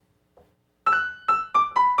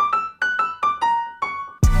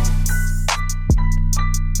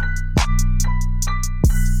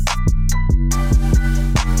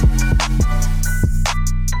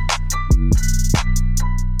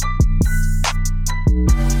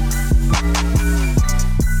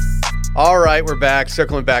All right, we're back.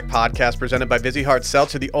 Circling Back podcast presented by Vizzy Hard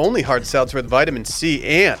Seltzer, the only hard seltzer with vitamin C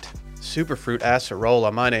and superfruit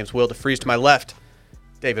acerola. My name's Will DeFries. To my left,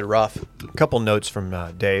 David Ruff. A couple notes from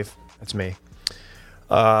Dave. That's me.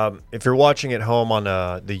 If you're watching at home on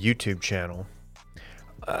the YouTube channel,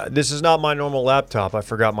 this is not my normal laptop. I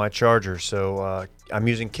forgot my charger, so I'm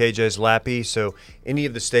using KJ's Lappy. So any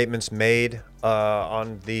of the statements made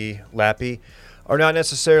on the Lappy are not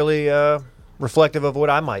necessarily reflective of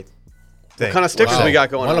what I might think. What kind of stickers we got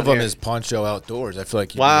going on? One of them here? is Poncho Outdoors. I feel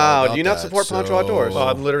like you Wow, know do you not about support that, Poncho Outdoors? Well,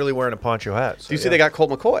 I'm literally wearing a poncho hat. So Do you see they got Colt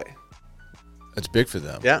McCoy? It's big for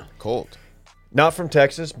them. Yeah. Cold. Not from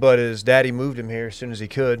Texas, but his daddy moved him here as soon as he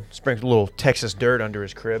could. Sprinkled a little Texas dirt under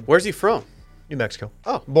his crib. Where's he from? New Mexico.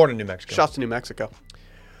 Oh. Born in New Mexico. Shouts to New Mexico.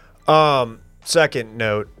 Second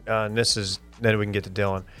note, and this is, then we can get to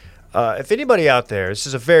Dylan. If anybody out there, this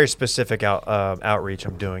is a very specific outreach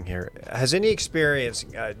I'm doing here, has any experience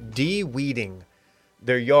de-weeding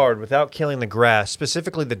their yard without killing the grass,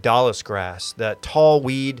 specifically the Dallas grass, that tall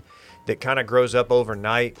weed that kind of grows up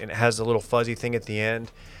overnight and it has the little fuzzy thing at the end?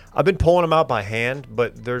 I've been pulling them out by hand,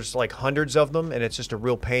 but there's like hundreds of them, and it's just a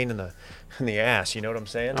real pain in the ass. You know what I'm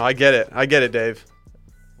saying? Oh, I get it, Dave.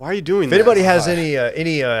 Why are you doing If this? anybody has any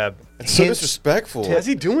It's so hints- disrespectful. Why is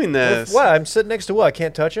he doing this? What? I'm sitting next to what? I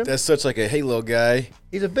can't touch him? That's such like a hey little guy.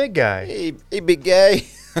 He's a big guy. Hey big guy.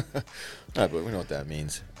 All right, but we know what that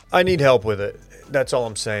means. I need help with it. That's all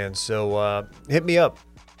I'm saying. So hit me up.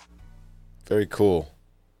 Very cool.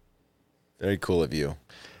 Very cool of you.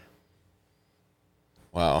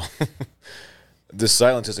 Wow. This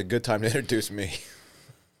silence is a good time to introduce me.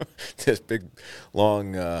 This big,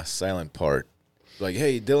 long, silent part. Like,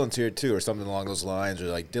 hey, Dylan's here too, or something along those lines, or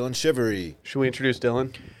like Dylan Shivery. Should we introduce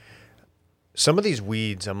Dylan? Some of these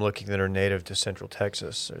weeds I'm looking that are native to Central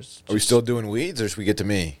Texas. Are we still doing weeds, or should we get to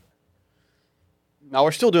me? No,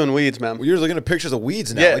 we're still doing weeds, man. Well, you're looking at pictures of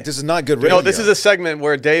weeds now. Yeah. Like, this is not good radio. No, this is a segment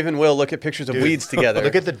where Dave and Will look at pictures of weeds together.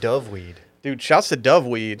 Look at the dove weed. Dude, shouts to dove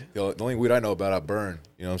weed. The only weed I know about, I burn.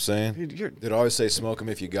 You know what I'm saying? Dude, They'd always say smoke them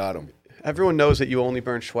if you got them. everyone knows that you only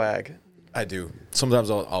burn swag. I do. Sometimes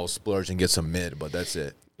I'll splurge and get some mid, but that's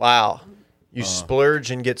it. Wow. You splurge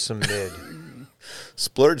and get some mid.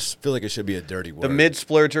 Splurge, feel like it should be a dirty word. The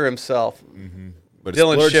mid-splurger himself. But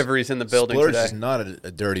Dylan splurge, Shivery's in the building splurge today. is not a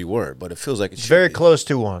dirty word, but it feels like it should Very be. close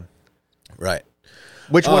to one. Right.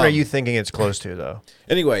 Which one are you thinking it's close to, though?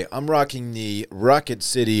 Anyway, I'm rocking the Rocket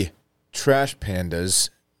City Trash Pandas,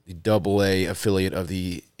 the AA affiliate of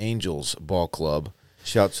the Angels Ball Club.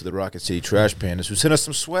 Shouts to the Rocket City Trash Pandas who sent us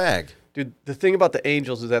some swag. Dude, the thing about the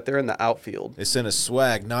Angels is that they're in the outfield. They sent us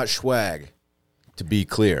swag, not swag, to be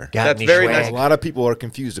clear. Got That's any very swag? nice. A lot of people are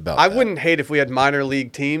confused about I that. wouldn't hate if we had minor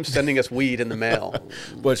league teams sending us weed in the mail.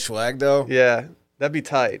 But swag, though? Yeah, that'd be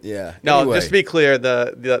tight. Yeah. No, Anyway. just to be clear,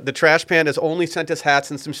 the Trash Pandas only sent us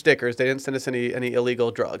hats and some stickers. They didn't send us any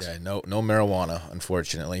illegal drugs. Yeah, no marijuana,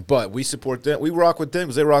 unfortunately. But we support them. We rock with them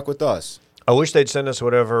because they rock with us. I wish they'd send us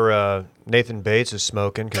whatever Nathan Bates is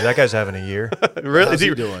smoking, because that guy's having a year. Really? How's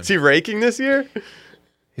he doing? Is he raking this year?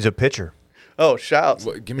 He's a pitcher. Oh, shouts.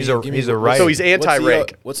 What, He's a righty. So he's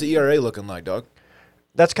anti-rake. What's the ERA looking like, dog?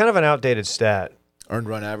 That's kind of an outdated stat. Earned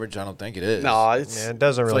run average? I don't think it is. No, it's Yeah, it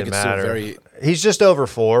doesn't I feel really like it's still matter. very- He's just over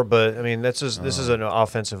 4, but I mean, this is an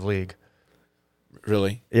offensive league.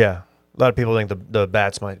 Really? Yeah, a lot of people think the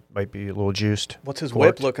bats might be a little juiced. what's his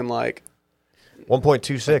Warped. whip looking like?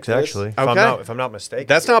 1.26 actually. Okay. If I'm not mistaken.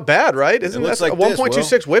 That's not bad, right? Isn't looks that like a this,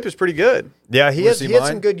 1.26 whip is pretty good. Yeah, he Wanna had see some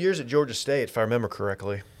mine? good years at Georgia State, if I remember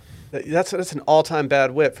correctly. That's an all-time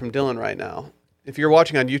bad whip from Dylan right now. If you're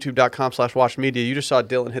watching on youtube.com/watchmedia, you just saw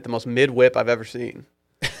Dylan hit the most mid whip I've ever seen.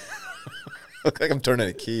 Look like I'm turning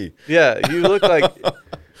a key. Yeah, you look like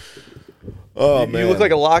Oh, you look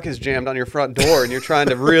like a lock is jammed on your front door and you're trying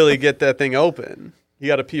to really get that thing open. You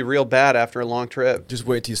got to pee real bad after a long trip. Just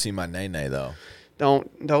wait till you see my nay-nay, though.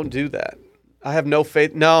 Don't do that. I have no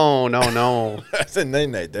faith. No. That's a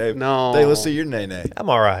nay-nay, Dave. No. Dave, let's see your nay-nay. I'm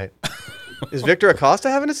all right. Is Victor Acosta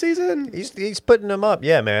having a season? He's putting them up.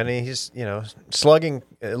 Yeah, man. He's slugging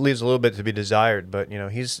leaves a little bit to be desired, but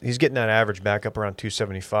he's getting that average back up around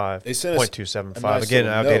 275. They sent us a 0.275. nice Again, an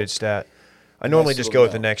little outdated note. stat. I normally just go little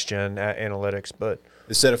with the note. next gen analytics, but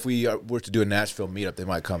They said if we were to do a Nashville meetup, they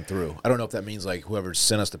might come through. I don't know if that means like whoever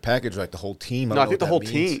sent us the package, like the whole team. No, don't I know think the what whole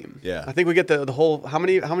that means. team. Yeah. I think we get the whole. How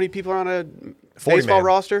many people are on a 40 baseball man.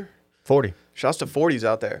 roster? 40. Shouts to 40s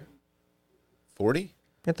out there. 40?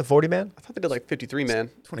 Hit the 40 man. I thought they did like 53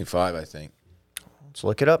 man. 25, I think. Let's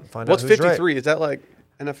look it up. And find What's out who's 53? right. Is that like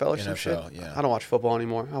NFL or some shit? NFL, yeah. I don't watch football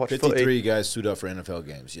anymore. I watch 53 guys suit up for NFL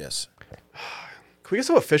games, yes. Can we get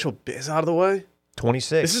some official biz out of the way?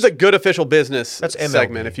 26. This is a good official business That's MLB.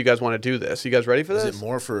 segment if you guys want to do this. You guys ready for this? Is it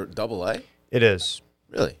more for AA? It is.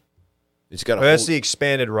 Really? It's got a Well, that's whole, the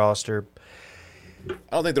expanded roster. I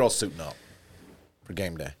don't think they're all suiting up for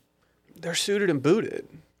game day. They're suited and booted.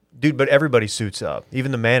 Dude, but everybody suits up,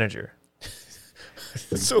 even the manager.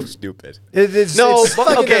 It's so stupid. It's No, it's but-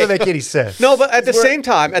 fucking okay. doesn't make any sense. No, but at the same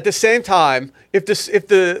time, if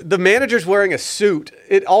the manager's wearing a suit,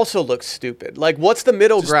 it also looks stupid. Like, what's the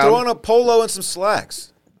middle Just ground? throw on a polo and some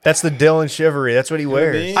slacks. That's the Dylan Shivery. That's what he know what I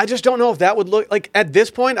wears. mean? I just don't know if that would look like at this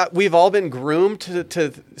point. We've all been groomed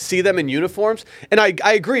to see them in uniforms, and I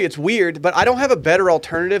agree it's weird, but I don't have a better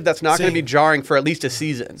alternative that's not going to be jarring for at least a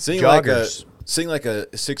season. Seeing Joggers. like a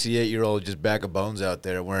 68-year-old just bag of bones out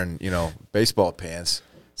there wearing, baseball pants.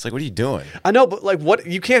 It's like, what are you doing? I know, but like, what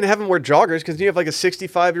you can't have him wear joggers because you have like a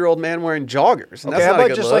 65-year-old man wearing joggers. And Okay, that's how not a about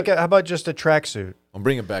good just look. how about just a tracksuit? I'm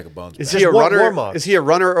bringing a bag of bones. Is back. he a Just runner? warm-ups. Is he a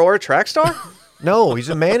runner or a track star? No, he's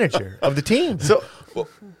a manager of the team. So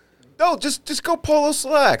No, just go polo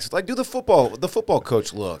slacks. Like, do the football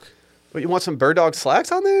coach look. But you want some bird dog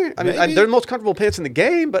slacks on there? I mean, Maybe. they're the most comfortable pants in the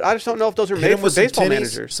game, but I just don't know if those are Hit made him for with some baseball tinnies,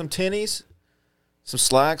 managers. some tinnies, some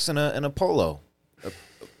slacks, and a polo. A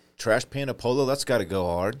trash pan, a polo. That's got to go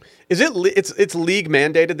hard. Is it? It's league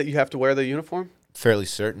mandated that you have to wear the uniform? Fairly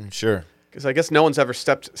certain, sure. Because I guess no one's ever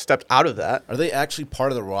stepped out of that. Are they actually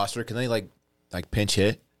part of the roster? Can they like pinch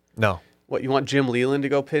hit? No. What, you want Jim Leland to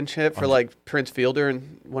go pinch hit for like Prince Fielder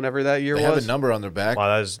and whenever that year They have was? a number on their back.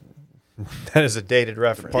 Wow, that is a dated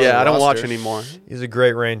reference. Part of Yeah, the I don't watch roster. anymore. He's a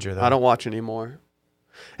great ranger, though. I don't watch anymore.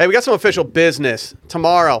 Hey, we got some official business.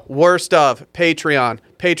 Tomorrow, worst of Patreon,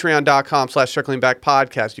 patreon.com/circling back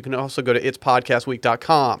podcast. You can also go to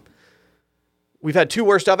itspodcastweek.com. We've had 2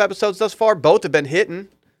 worst of episodes thus far. Both have been hitting.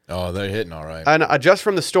 Oh, they're hitting all right. And just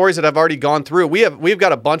from the stories that I've already gone through, we've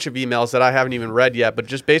got a bunch of emails that I haven't even read yet, but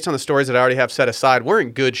just based on the stories that I already have set aside, we're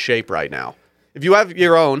in good shape right now. If you have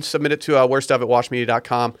your own, submit it to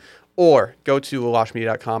worstof@washmedia.com or go to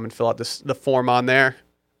washmedia.com and fill out the form on there.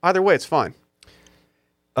 Either way, it's fine.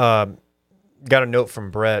 Got a note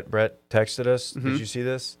from Brett. Brett texted us. Did you see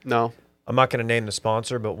this? No. I'm not going to name the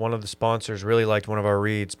sponsor, but one of the sponsors really liked one of our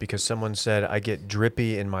reads because someone said I get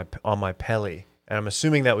drippy on my pelly, and I'm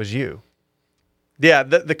assuming that was you. Yeah,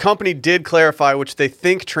 the company did clarify, which they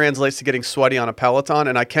think translates to getting sweaty on a Peloton,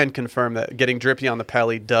 and I can confirm that getting drippy on the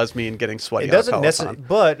pelly does mean getting sweaty It on a doesn't Peloton. necessarily,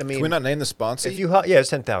 but I mean, Can we not name the sponsor? if you it's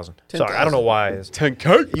 10,000. Sorry, I don't know why. It's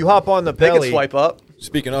 10K? you hop on the They belly. can swipe up.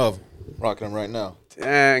 Speaking of, rocking them right now.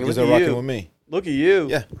 Dang, Because look they're at rocking you. with me. Look at you.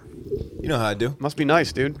 Yeah. You know how I do. Must be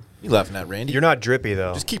nice, dude. You laughing at Randy. You're not drippy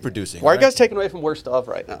though. Just keep producing. Why are you all right? guys taking away from worst of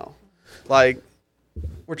right now? Like,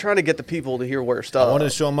 we're trying to get the people to hear worst I of. wanted to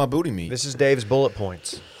show them my booty meat. This is Dave's bullet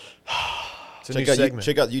points. It's a new segment.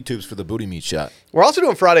 Check out YouTube's for the booty meat shot. We're also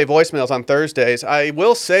doing Friday voicemails on Thursdays. I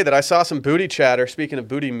will say that I saw some booty chatter. Speaking of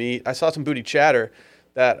booty meat, I saw some booty chatter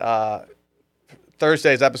that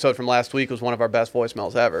Thursday's episode from last week was one of our best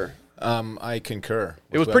voicemails ever. I concur.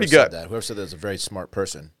 It was with pretty whoever good. said that. Whoever said that is a very smart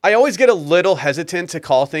person. I always get a little hesitant to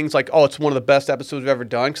call things like, oh, it's one of the best episodes we've ever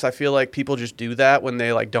done, because I feel like people just do that when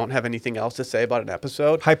they like don't have anything else to say about an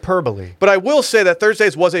episode. Hyperbole. But I will say that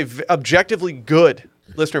Thursdays was a objectively good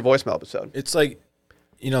listener voicemail episode. It's like,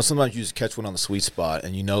 sometimes you just catch one on the sweet spot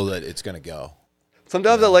and you know that it's going to go.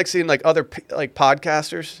 Sometimes I like seeing like other like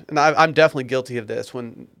podcasters, and I'm definitely guilty of this,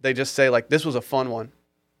 when they just say like, this was a fun one.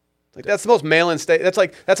 Like, that's the most mail-in state. That's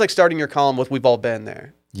like starting your column with "We've all been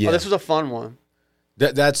there." Yeah. Oh, this was a fun one.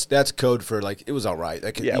 That's code for like it was all right. Yeah,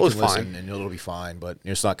 it you was can listen fine. and it'll be fine, but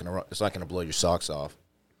it's not gonna blow your socks off.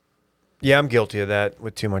 Yeah, I'm guilty of that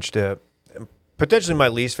with Too Much Dip. Potentially my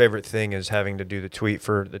least favorite thing is having to do the tweet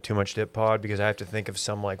for the Too Much Dip pod, because I have to think of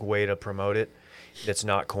some like way to promote it that's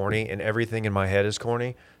not corny, and everything in my head is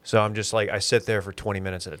corny. So I'm just like, I sit there for 20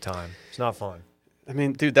 minutes at a time. It's not fun. I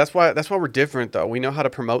mean, dude, that's why we're different, though. We know how to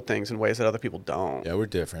promote things in ways that other people don't. Yeah, we're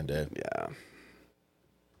different, Dave. Yeah.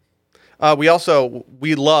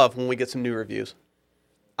 We love when we get some new reviews.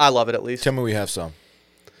 I love it, at least. Tell me we have some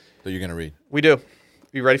that you're gonna read. We do.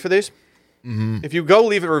 You ready for these? Mm-hmm. If you go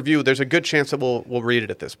leave a review, there's a good chance that we'll read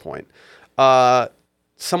it at this point.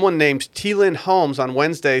 Someone named T-Lynn Holmes on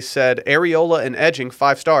Wednesday said, Areola and Edging,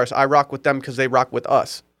 5 stars. I rock with them because they rock with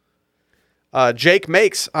us. Jake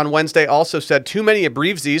Makes on Wednesday also said, too many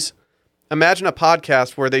abbreviations. Imagine a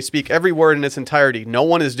podcast where they speak every word in its entirety. No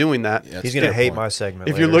one is doing that. Yeah, He's that's a going to good hate point. my segment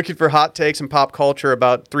If later. you're looking for hot takes and pop culture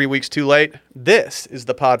about 3 weeks too late, this is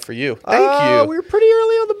the pod for you. Thank you. We were pretty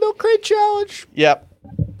early on the milk crate challenge. Yep.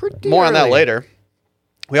 Pretty More on that early. later.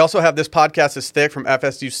 We also have This Podcast is Thick from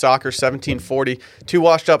FSU Soccer 1740. Two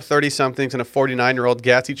washed up 30-somethings and a 49-year-old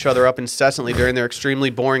gas each other up incessantly during their extremely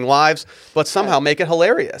boring lives, but somehow make it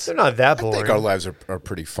hilarious. They're not that I boring. think our lives are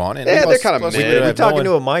pretty fun. And Yeah, they're kind of plus mid. we We're have talking no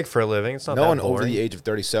to a one, mic for a living. It's not no that one boring. over the age of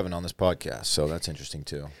 37 on this podcast, so that's interesting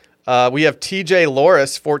too. We have TJ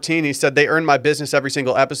Loris, 14. He said, they earn my business every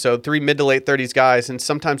single episode. 3 mid to late 30s guys and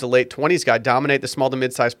sometimes a late 20s guy dominate the small to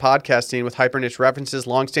mid-sized podcast scene with hyper niche references,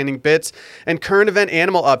 long-standing bits, and current event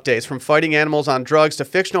animal updates from fighting animals on drugs to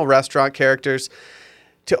fictional restaurant characters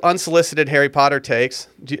to unsolicited Harry Potter takes.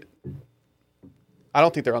 I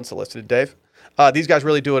don't think they're unsolicited, Dave. These guys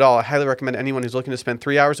really do it all. I highly recommend anyone who's looking to spend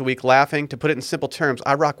 3 hours a week laughing. To put it in simple terms,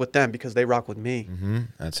 I rock with them because they rock with me.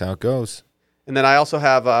 That's how it goes. And then I also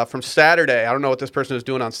have from Saturday, I don't know what this person is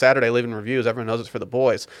doing on Saturday, leaving reviews. Everyone knows it's for the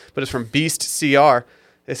boys. But it's from Beast CR.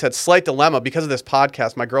 They said, slight dilemma. Because of this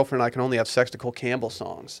podcast, my girlfriend and I can only have sex to Cole Campbell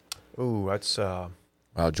songs. Ooh, that's Wow,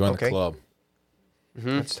 join Okay. the club.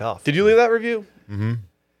 that's tough. Did you leave that review? Mm-hmm.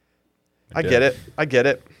 I get it. I get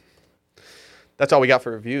it. That's all we got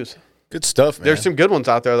for reviews. Good stuff, man. There's some good ones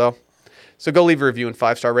out there, though. So go leave a review and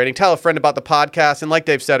 5-star rating. Tell a friend about the podcast. And like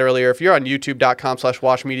Dave said earlier, if you're on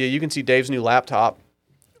youtube.com/washmedia, you can see Dave's new laptop.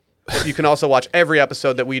 You can also watch every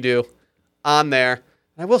episode that we do on there.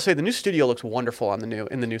 And I will say the new studio looks wonderful on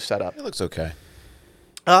in the new setup. It looks okay.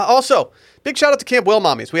 Also, big shout out to Camp Will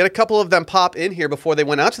Mommies. We had a couple of them pop in here before they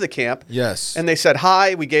went out to the camp. Yes. And they said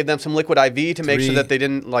hi. We gave them some liquid IV to make sure Three- that they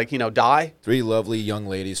didn't, die. 3 lovely young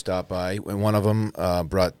ladies stopped by, and one of them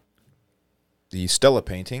brought the Stella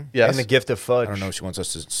painting. Yes. And the gift of fudge. I don't know if she wants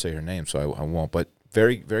us to say her name, so I won't. But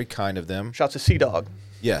very, very kind of them. Shouts to Sea Dog.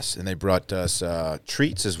 Yes, and they brought us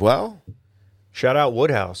treats as well. Shout out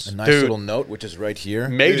Woodhouse. A nice Dude. little note, which is right here.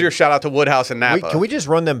 Major shout out to Woodhouse and Napa. Can we just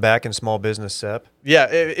run them back in small business, Sep? Yeah,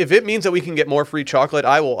 if it means that we can get more free chocolate,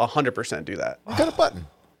 I will 100% do that. I got a button.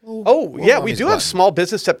 Oh, yeah, we Mommy's do have button. Small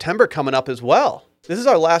Business September coming up as well. This is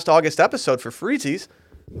our last August episode for Freezies.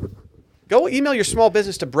 Go email your small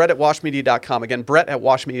business to Brett@washmedia.com. Again,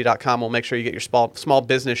 Brett@washmedia.com. We'll make sure you get your small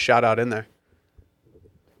business shout out in there.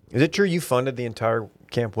 Is it true you funded the entire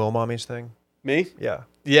Camp Will Mommies thing? Me? Yeah.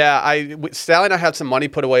 Yeah, Sally and I had some money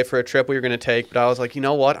put away for a trip we were going to take, but I was like, you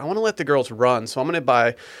know what? I want to let the girls run, so I'm going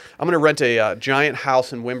to rent a giant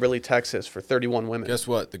house in Wimberley, Texas for 31 women. Guess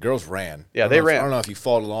what? The girls ran. Yeah, I don't they know if- ran. I don't know if you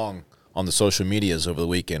followed along on the social medias over the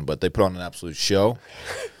weekend, but they put on an absolute show.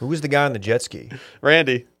 Who was the guy on the jet ski?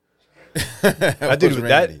 Randy. That dude. was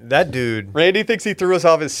Randy. That dude. Randy thinks he threw us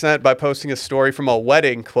off his scent by posting a story from a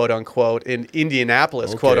wedding, quote unquote, in Indianapolis,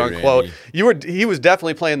 Okay, quote unquote. Randy. He was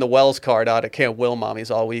definitely playing the Wells card out at Camp Will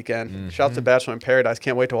Mommies all weekend. Shouts to Bachelor in Paradise.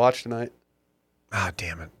 Can't wait to watch tonight. Ah,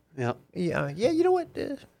 damn it. Yeah. Yeah. Yeah. You know what?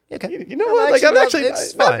 Okay. You know what? Like, I'm actually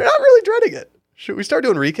it's not fine. really dreading it. Should we start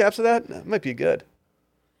doing recaps of that? That might be good.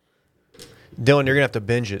 Dylan, you're gonna have to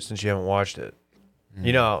binge it since you haven't watched it.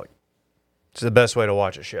 You know, it's the best way to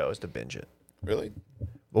watch a show is to binge it. Really?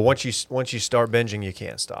 But once you start binging, you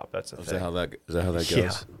can't stop. That's the Is thing. that how that goes?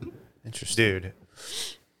 Yeah. Interesting. Dude.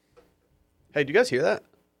 Hey, do you guys hear that?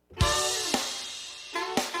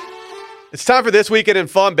 It's time for This Weekend in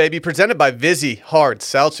Fun, baby, presented by Vizzy Hard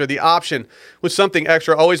Seltzer. The option with something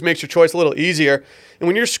extra always makes your choice a little easier. And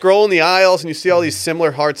when you're scrolling the aisles and you see all these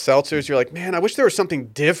similar hard seltzers, you're like, man, I wish there was something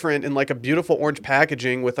different in like a beautiful orange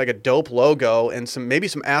packaging with like a dope logo and maybe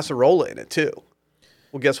some acerola in it too.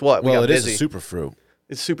 Well, guess what? We Well, got it is Vizzy. a super fruit.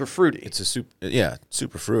 It's super fruity. It's a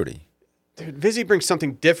super fruity. Dude, Vizzy brings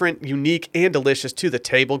something different, unique, and delicious to the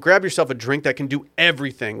table. Grab yourself a drink that can do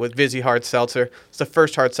everything with Vizzy Hard Seltzer. It's the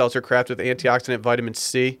first hard seltzer crafted with antioxidant vitamin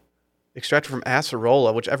C, extracted from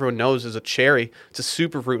acerola, which everyone knows is a cherry. It's a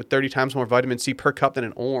superfruit with 30 times more vitamin C per cup than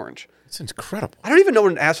an orange. It's incredible. I don't even know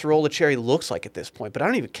what an acerola cherry looks like at this point, but I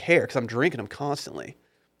don't even care because I'm drinking them constantly.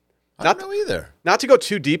 I don't know either. Not to go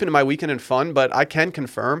too deep into my weekend in fun, but I can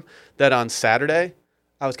confirm that on Saturday,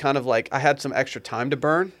 I was kind of like, I had some extra time to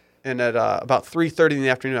burn. And at about 3:30 in the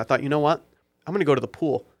afternoon, I thought, you know what? I'm going to go to the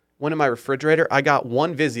pool. Went in my refrigerator. I got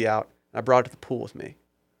one Vizzy out, and I brought it to the pool with me.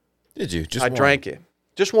 Did you? Just I one? drank it.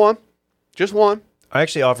 Just one. Just one. I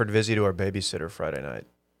actually offered Vizzy to our babysitter Friday night.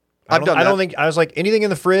 I've done I don't that. think I was like anything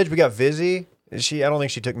in the fridge. We got Vizzy. I don't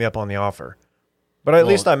think she took me up on the offer. But at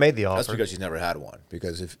least I made the offer. That's because she's never had one.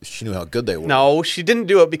 Because if she knew how good they were. No, she didn't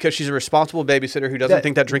do it because she's a responsible babysitter who doesn't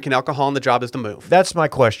think that drinking alcohol on the job is the move. That's my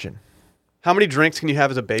question. How many drinks can you have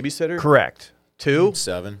as a babysitter? Correct. 2?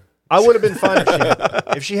 7. I would have been fine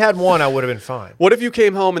if she had one. I would have been fine. What if you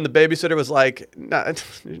came home and the babysitter was like, nah,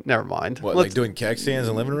 never mind. What, Let's- like doing keg stands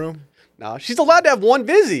in the living room? No, she's allowed to have one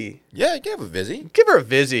Vizzy. Yeah, you can have a Vizzy. Give her a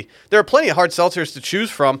Vizzy. There are plenty of hard seltzers to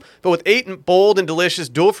choose from, but with 8 bold and delicious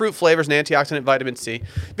dual fruit flavors and antioxidant vitamin C,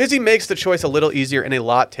 Vizzy makes the choice a little easier and a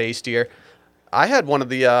lot tastier. I had one of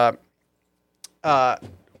the, why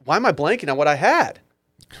am I blanking on what I had?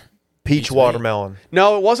 Peach watermelon.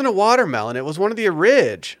 No, it wasn't a watermelon. It was one of the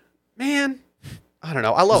Ridge. Man, I don't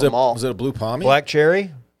know. I love them all. Was it a blue pommy? Black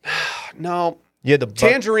cherry? No. Yeah, the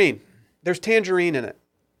Tangerine. There's tangerine in it.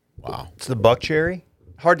 Wow. It's the buck cherry?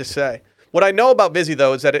 Hard to say. What I know about Vizzy,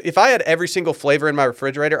 though, is that if I had every single flavor in my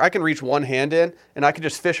refrigerator, I can reach one hand in and I can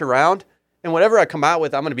just fish around. And whatever I come out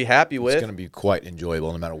with, I'm going to be happy with. It's going to be quite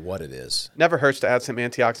enjoyable no matter what it is. Never hurts to add some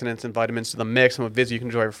antioxidants and vitamins to the mix. And with Vizzy, you can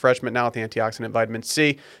enjoy refreshment now with the antioxidant vitamin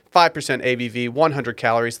C. 5% ABV, 100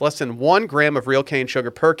 calories, less than 1 gram of real cane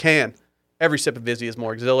sugar per can. Every sip of Vizzy is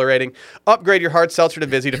more exhilarating. Upgrade your hard seltzer to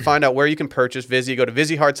Vizzy. To find out where you can purchase Vizzy, go to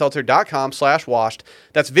VizzyHardSeltzer.com/washed.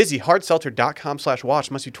 That's VizzyHardSeltzer.com/washed.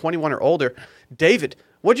 Must be 21 or older. David,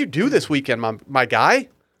 what'd you do this weekend, my guy?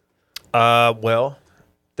 Well,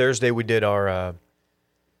 Thursday we did our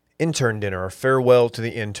intern dinner, our farewell to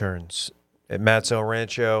the interns at Matt's El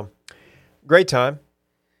Rancho. Great time.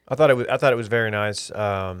 I thought it was very nice.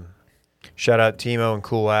 Shout out Timo and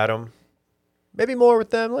Cool Adam. Maybe more with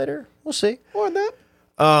them later. We'll see. More on that.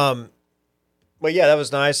 But yeah, that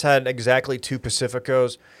was nice. Had exactly 2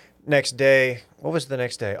 Pacificos. Next day, what was the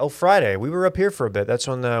next day? Oh, Friday. We were up here for a bit. That's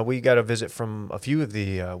when we got a visit from a few of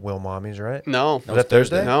the Will Mommies, right? No. Was that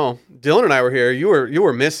Thursday? No. Dylan and I were here. You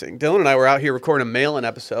were missing. Dylan and I were out here recording a mail-in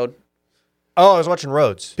episode. Oh, I was watching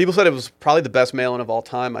Rhodes. People said it was probably the best mail-in of all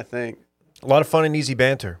time, I think. A lot of fun and easy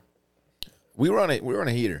banter. We were on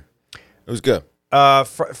a heater. It was good.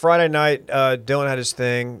 Friday night, Dylan had his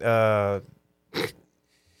thing. I'm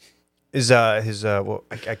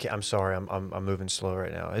sorry, I'm moving slow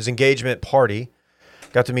right now. His engagement party.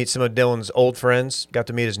 Got to meet some of Dylan's old friends. Got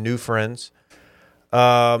to meet his new friends.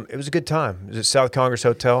 It was a good time. It was at South Congress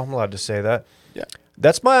Hotel. I'm allowed to say that. Yeah.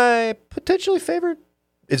 That's my potentially favorite.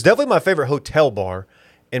 It's definitely my favorite hotel bar,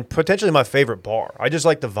 and potentially my favorite bar. I just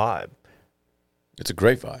like the vibe. It's a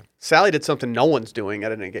great vibe. Sally did something no one's doing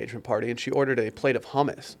at an engagement party, and she ordered a plate of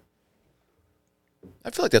hummus.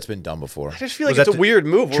 I feel like that's been done before. I just feel like Was it's that a weird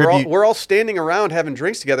move. tribute- We're all standing around having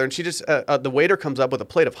drinks together, and she just the waiter comes up with a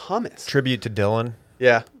plate of hummus. Tribute to Dylan.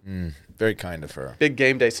 Yeah, Very kind of her. big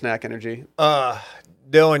game day snack energy.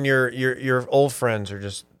 Dylan, your old friends are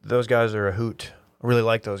just, those guys are a hoot. I really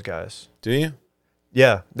like those guys. Do you?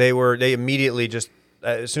 Yeah, they immediately just,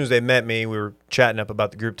 as soon as they met me, we were chatting up about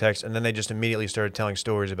the group text, and then they just immediately started telling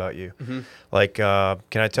stories about you. Like, can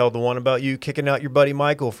I tell the one about you kicking out your buddy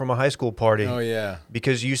Michael from a high school party? Oh yeah.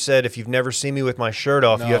 Because you said if you've never seen me with my shirt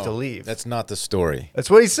off, you have to No, leave. That's not the story. That's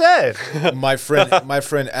what he said. my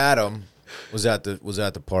friend Adam was at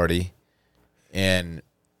the party, and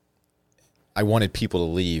I wanted people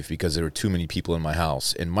to leave because there were too many people in my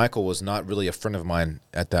house. And Michael was not really a friend of mine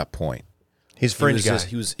at that point. He's a fringe guy.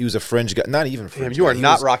 He was a fringe guy, not even fringe. Damn, you are guy. He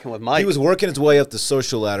not was- rocking with Mike. He was working his way up the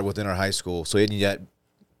social ladder within our high school, so he hadn't yet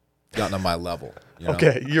gotten on my level. You know?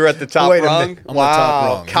 Okay, you're at the top Wait a rung. minute. I'm wow, the top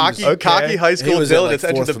rung. He cocky, was- cocky high He school was at, Dylan like, has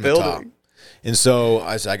entered fourth the from the top. building. And so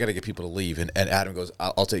I said, I got to get people to leave. And Adam goes,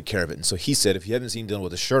 I'll take care of it. And so he said, if you haven't seen Dylan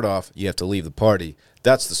with his shirt off, you have to leave the party.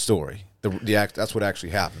 That's the story. The act. That's what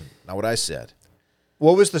actually happened. Not what I said.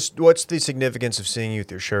 What's the significance of seeing you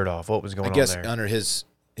with your shirt off? What was going I guess on there? under his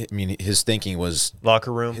thinking was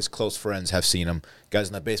Locker room? his close friends have seen him. Guys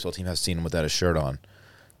in that baseball team have seen him without his shirt on.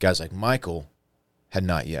 Guys like Michael had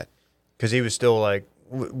not yet. Because he was still like,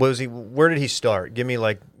 where did he start? Give me a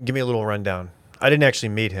little rundown. I didn't actually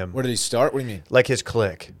meet him. Where did he start? What do you mean? Like his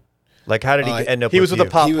clique. Like, how did he end up he was with you? the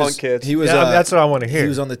pop He punk was, kids. He was. Yeah, that's what I wanna hear. He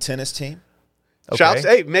was on the tennis team. Okay. Shouts,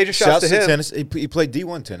 hey, major shouts to him. tennis. He played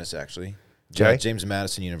D1 tennis actually. Okay. James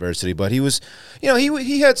Madison University, but he was,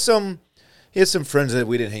 he had some friends that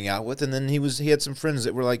we didn't hang out with, and then he had some friends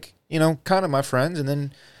that were like, kind of my friends, and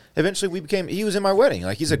then eventually he was in my wedding.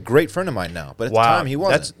 Like, he's a great friend of mine now, but at the time he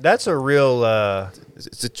wasn't. That's a real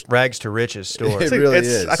It's a- rags to riches story. It really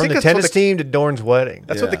is. I From think the that's tennis what team to Dorn's wedding.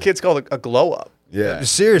 That's what the Yeah. kids call a glow up. Yeah,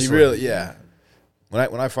 Seriously. He really, yeah. When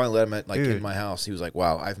I finally let him at, Dude. in my house, he was like,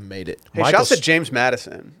 "Wow, I've made it." Hey, Michael's- shouts to James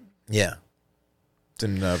Madison. Yeah, it's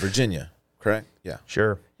in Virginia, correct? Yeah,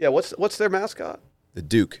 Sure. Yeah, what's their mascot? the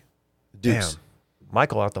Duke. The Dukes. Damn.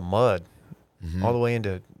 Michael out the mud all the way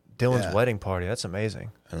into Dylan's Yeah. wedding party. That's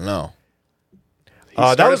amazing. I don't know. He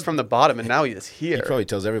that started was- from the bottom, and now he is He here. probably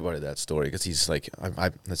tells everybody that story because he's like,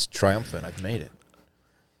 "That's triumphant. I've made it."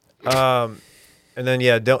 And then,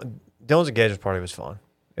 yeah, Dylan's engagement party was fun.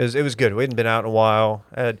 It was good. We hadn't been out in a while.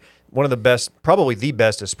 One of the best, probably the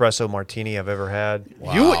best espresso martini I've ever had.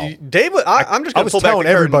 Dave. I'm just I going to was pull back telling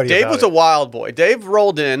the curtain. everybody Dave about was it. a wild boy. Dave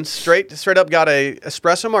rolled in straight up, got a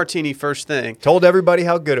espresso martini first thing, Told everybody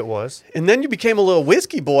how good it was. and then you became a little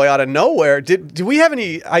whiskey boy out of nowhere. Do we have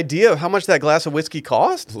any idea of how much that glass of whiskey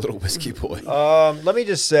cost? Little whiskey boy. Let me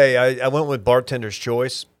just say, I went with Bartender's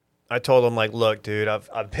Choice. I told him, like, look, dude,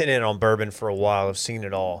 I've been in on bourbon for a while. I've seen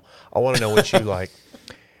it all. I want to know what you like.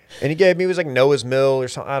 And he gave me, it was like Noah's Mill or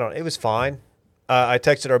something. I don't know. It was fine. I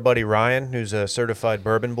texted our buddy Ryan, who's a certified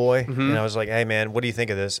bourbon boy, and I was like, hey, man, what do you think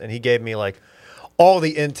of this? And he gave me, like, all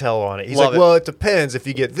the intel on it. He's Love like, well, it depends if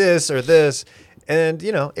you get this or this. And,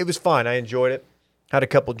 you know, it was fine. I enjoyed it. Had a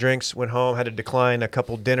couple drinks, went home, had to decline a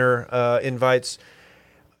couple dinner invites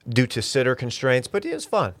due to sitter constraints, but it was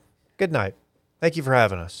fun. Good night. Thank you for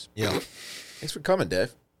having us. Yeah. Thanks for coming,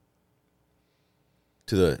 Dave.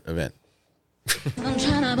 To the event. I'm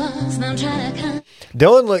tryna buzz, I'm tryna come.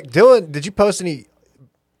 Dylan, did you post any?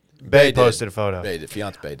 Bay did. posted a photo. Bay did.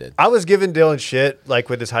 Fiance Bay did. I was giving Dylan shit like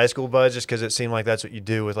with his high school buzz just because it seemed like that's what you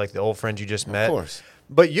do with like the old friends you just met. Of course.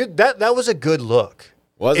 But that was a good look.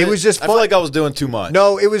 Was it? It was just I fun. feel like I was doing too much.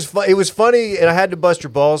 No, it was it was funny, and I had to bust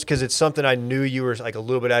your balls because it's something I knew you were like a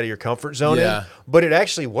little bit out of your comfort zone Yeah. in, but it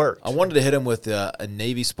actually worked. I wanted to hit him with a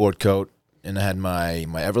Navy sport coat, and I had my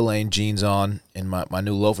Everlane jeans on and my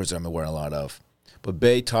new loafers that I'm wearing a lot of. But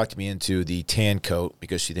Bay talked me into the tan coat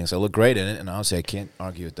because she thinks I look great in it, and honestly, I can't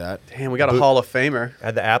argue with that. Damn, we got a Hall of Famer. I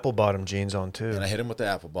had the apple bottom jeans on too. And I hit him with the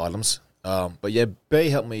apple bottoms. But yeah, Bay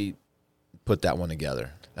helped me put that one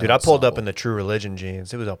together. That Dude, I pulled up ensemble. in the True Religion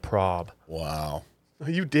jeans. It was a prob. Wow.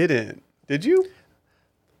 You didn't, did you?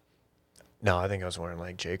 No, I think I was wearing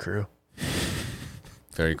like J. Crew.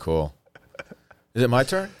 Very cool. Is it my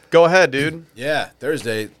turn? Go ahead, dude. Yeah,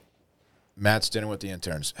 Thursday, Matt's dinner with the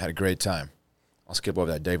interns. Had a great time. I'll skip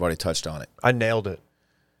over that. Dave already touched on it. I nailed it.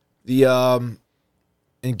 The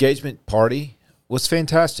engagement party was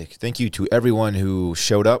fantastic. Thank you to everyone who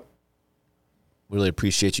showed up. Really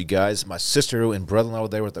appreciate you guys. My sister and brother-in-law were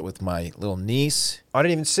there with my little niece. I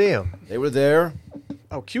didn't even see him. They were there.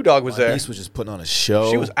 Oh, Q Dog was My there. niece was just putting on a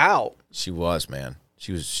show. She was out. She was, man.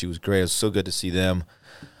 She was great. It was so good to see them.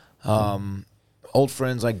 Old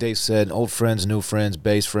friends, like Dave said, old friends, new friends,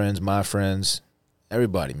 base friends, my friends,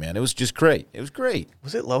 everybody, man. It was just great. It was great.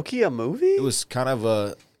 Was it low-key a movie? It was kind of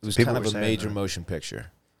a People were saying major that. motion picture.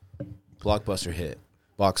 Blockbuster hit.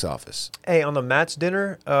 Box office. Hey, on the Matt's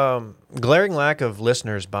dinner, glaring lack of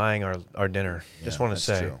listeners buying our dinner. Just Yeah, want to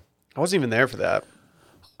that's say. true. I wasn't even there for that.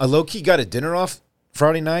 I low-key got a dinner off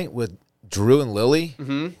Friday night with Drew and Lily,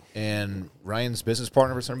 and Ryan's business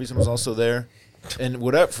partner for some reason was also there. And for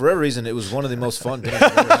whatever reason, it was one of the most fun dinners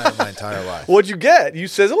I've ever had in my entire life. What'd you get? You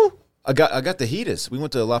sizzle? I got the Hitas. We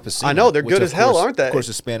went to La Piscina. I know, they're which, good of as hell, course- aren't they? Of course,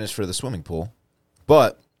 is Spanish for the swimming pool.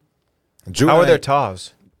 But Drew How and are I- their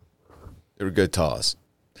taws? They were good taws.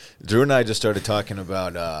 Drew and I just started talking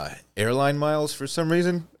about airline miles for some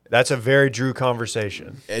reason. That's a very Drew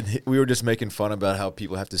conversation. And we were just making fun about how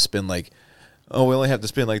people have to spend we only have to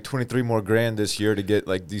spend like 23 more grand this year to get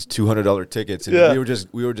like these $200 tickets. And Yeah. we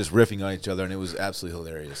were just riffing on each other, and it was absolutely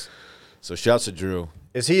hilarious. So shouts to Drew.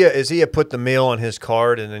 Is he a put the meal on his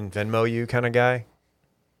card and then Venmo you kind of guy?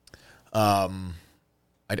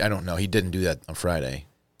 I don't know. He didn't do that on Friday.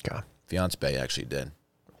 God. Fiance Bay actually did.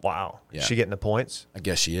 Wow. Yeah. Is she getting the points? I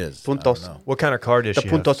guess she is. Puntos. I don't know. What kind of card is The she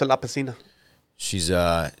have? Puntos de la Piscina. She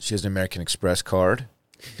has an American Express card.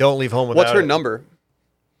 Don't leave home without What's her it. number?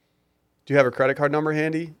 Do you have her credit card number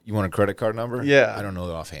handy? You want a credit card number? Yeah. I don't know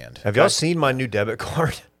it offhand. Have y'all seen my new debit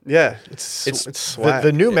card? Yeah, it's the, swag.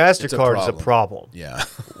 the new It's a MasterCard is a problem. Yeah.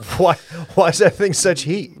 Why is that thing such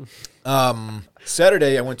heat?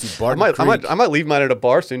 Saturday I went to Barton Creek. I might leave mine at a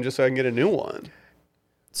bar soon just so I can get a new one.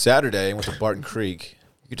 Saturday I went to Barton Creek.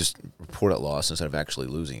 You could just report a loss instead of actually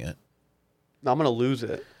losing it. No, I'm gonna lose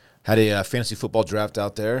it. Had a fantasy football draft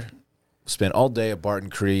out there. Spent all day at Barton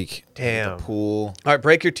Creek. Damn. At the pool. All right,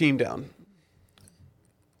 break your team down.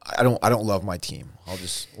 I don't love my team.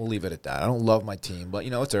 We'll leave it at that. I don't love my team, but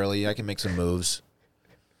it's early. I can make some moves.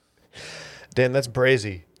 Dan, that's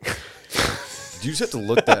brazy. Do you just have to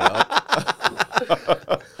look that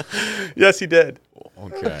up? Yes, he did.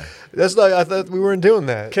 Okay. That's like I thought we weren't doing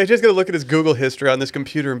that. KJ's gonna look at his Google history on this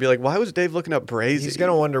computer and be like, "Why was Dave looking up Brazy?" He's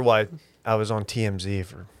gonna wonder why I was on TMZ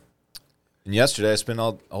for. And yesterday I spent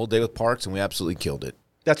a whole day with Parks, and we absolutely killed it.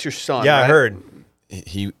 That's your son. Yeah, right? I heard.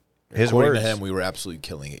 He His according words. to him, we were absolutely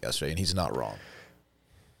killing it yesterday, and he's not wrong.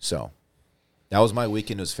 So that was my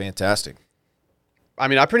weekend. It was fantastic. I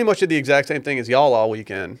mean, I pretty much did the exact same thing as y'all all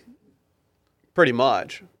weekend. Pretty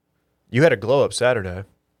much. You had a glow up Saturday.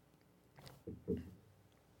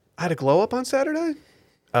 I had a glow up on Saturday.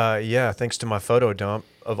 Yeah, thanks to my photo dump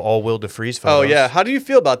of all Will DeFreeze photos. Oh yeah. How do you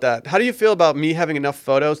feel about that? How do you feel about me having enough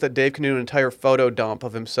photos that Dave can do an entire photo dump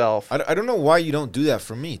of himself? I don't know why you don't do that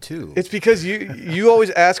for me too. It's because you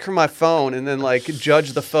always ask for my phone and then like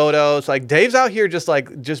judge the photos. Like Dave's out here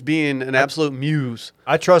just being an absolute muse.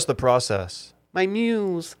 I trust the process. My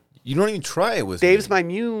muse. You don't even try it with Dave's me. my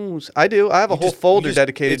muse. I do. I have a whole folder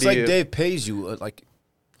dedicated it's to like you. Dave pays you like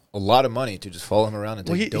a lot of money to just follow him around and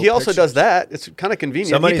take Well, dope he also pictures. does that. It's kind of convenient.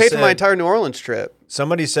 Somebody he paid for my said- entire New Orleans trip.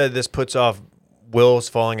 Somebody said this puts off Will's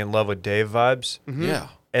falling in love with Dave vibes. Yeah.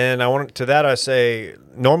 And I say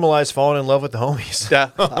normalize falling in love with the homies.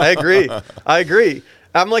 Yeah, I agree. I agree.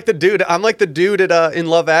 I'm like the dude at In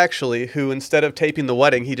Love Actually, who instead of taping the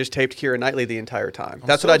wedding, he just taped Keira Knightley the entire time.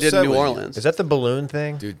 That's so what I did in upset New with you. Orleans. Is that the balloon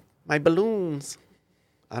thing? Dude, My balloons.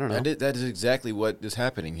 I don't know. that is exactly what is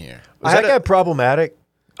happening here. Was I had that guy problematic?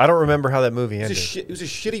 I don't remember how that movie He ended. was a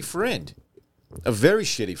shitty friend. A very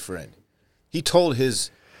shitty friend. He told his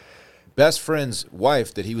best friend's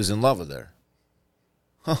wife that he was in love with her.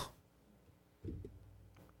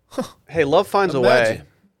 Hey, love finds a way. Imagine.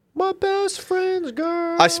 My best friend's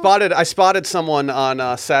girl. I spotted someone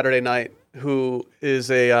on Saturday night who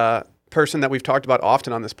is a person that we've talked about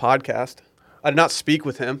often on this podcast. I did not speak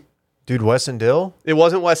with him. Dude, Wesson Dill? It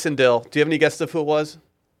wasn't Weston Dill. Do you have any guesses of who it was?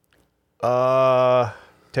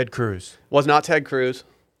 Ted Cruz. Was not Ted Cruz.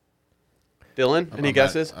 Dylan, any I'm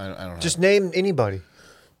guesses? not- I don't know. Just name anybody.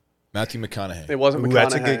 Matthew McConaughey. It wasn't Ooh, McConaughey.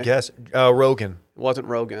 that's a good guess. Rogan. It wasn't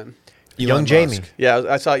Rogan. Young Elon Jamie. Musk. Yeah,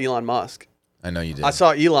 I saw Elon Musk. I know you did. I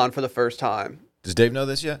saw Elon for the first time. Does Dave know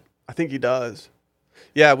this yet? I think he does.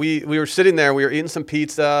 Yeah, we were sitting there. We were eating some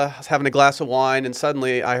pizza, I was having a glass of wine, and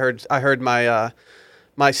suddenly I heard my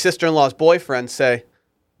my sister-in-law's boyfriend say,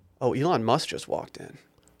 "Oh, Elon Musk just walked in."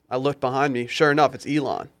 I looked behind me. Sure enough, it's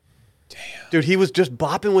Elon. Damn, dude, he was just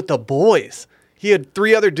bopping with the boys. He had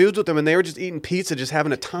 3 other dudes with him, and they were just eating pizza, just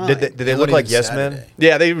having a time. Did they look What like is yes Saturday? men?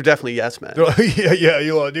 Yeah, they were definitely yes men. yeah,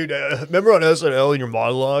 dude. Remember on SNL in your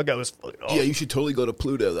monologue? I was fucking Yeah, you should totally go to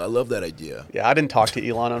Pluto. I love that idea. Yeah, I didn't talk to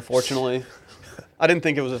Elon, unfortunately. I didn't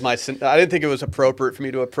think it was appropriate for me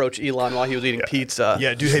to approach Elon while he was eating pizza. Yeah,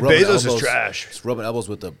 dude. Just Hey, rubbing Bezos is elbows- trash. Just rubbing elbows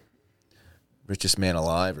with the richest man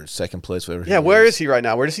alive or second place, whatever. Yeah, where is he right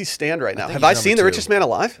now? Where does he stand right now? think Have he's I seen number the 2. richest man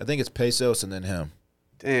alive? I think it's Pesos and then him.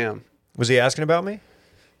 Damn. Was he asking about me?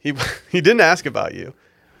 He didn't ask about you.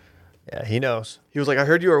 Yeah, he knows. He was like, I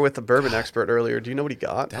heard you were with the bourbon expert earlier. Do you know what he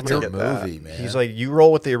got? That's I'm a gonna get that." movie, man. He's like, you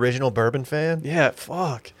roll with the original bourbon fan? Yeah,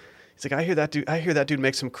 fuck. He's like, I hear that dude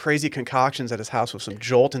make some crazy concoctions at his house with some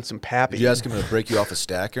Jolt and some Pappy. Did you ask him to break you off a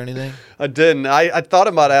stack or anything? I didn't. I thought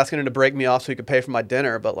about asking him to break me off so he could pay for my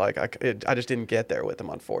dinner, but like I just didn't get there with him,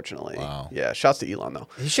 unfortunately. Wow. Yeah, shouts to Elon though.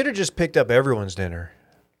 He should have just picked up everyone's dinner.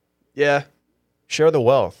 Yeah, Share the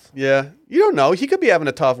wealth. yeah. You don't know. He could be having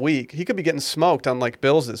a tough week. He could be getting smoked on like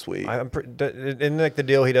bills this week. Isn't like the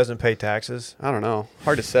deal he doesn't pay taxes? I don't know.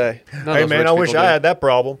 Hard to say. None of Hey, those man, rich I wish people I do. had that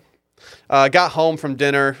problem. Got home from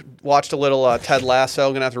dinner, watched a little Ted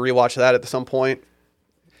Lasso. Gonna have to rewatch that at some point.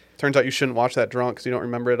 Turns out you shouldn't watch that drunk because you don't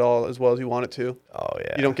remember it all as well as you want it to. Oh,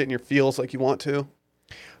 yeah. You don't get in your feels like you want to.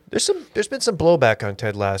 There's been some blowback on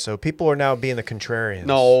Ted Lasso. People are now being the contrarians.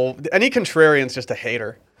 No, any contrarian's just a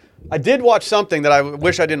hater. I did watch something that I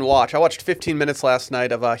wish I didn't watch. I watched 15 minutes last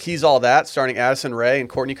night of He's All That, starring Addison Rae and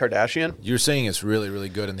Kourtney Kardashian. You're saying it's really, really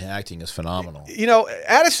good and the acting is phenomenal. You know,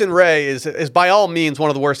 Addison Rae is by all means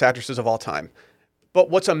one of the worst actresses of all time.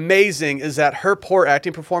 But what's amazing is that her poor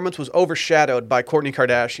acting performance was overshadowed by Kourtney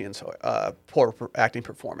Kardashian's poor acting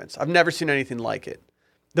performance. I've never seen anything like it.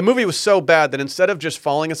 The movie was so bad that instead of just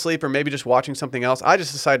falling asleep or maybe just watching something else, I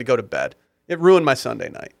just decided to go to bed. It ruined my Sunday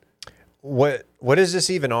night. What is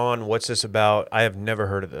this even on? What's this about? I have never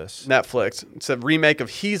heard of this. Netflix. It's a remake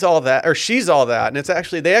of He's All That or She's All That,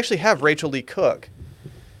 and they actually have Rachel Lee Cook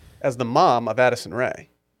as the mom of Addison Rae.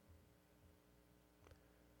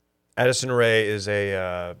 Addison Rae is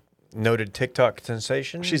a noted TikTok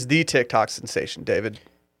sensation. She's the TikTok sensation, David.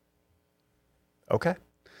 okay.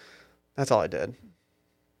 That's all I did.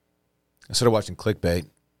 I started watching Clickbait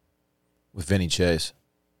with Vinny Chase.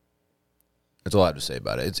 That's all I have to say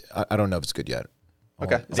about it. I don't know if it's good yet.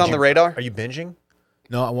 Okay, it's on the radar. Are you binging?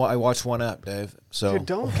 No, I watched one up, Dave. So Dude,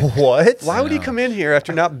 don't. What? Why would he come in here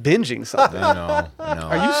after not binging something? I know.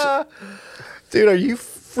 Are Dude, are you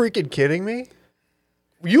freaking kidding me?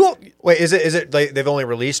 you? Wait, is it like they've only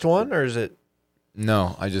released one, or is it?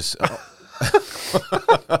 No, I just.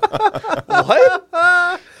 What?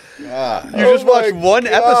 You just watched one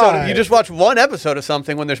episode. You just watched one episode of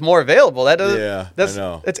something when there's more available. That doesn't. Yeah, that's I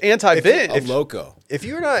know. That's anti-binge. I'm loco. If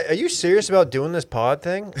you're not, are you serious about doing this pod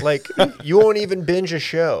thing? Like, you won't even binge a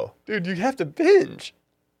show. Dude, you have to binge.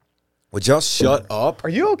 Would y'all shut up? Are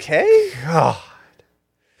you okay? God,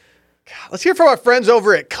 let's hear from our friends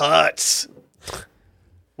over at Cuts.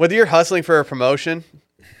 Whether you're hustling for a promotion,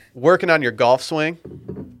 working on your golf swing,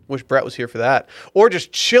 wish Brett was here for that, or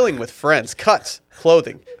just chilling with friends, Cuts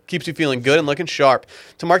Clothing keeps you feeling good and looking sharp.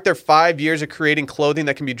 To mark their 5 years of creating clothing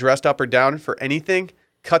that can be dressed up or down for anything,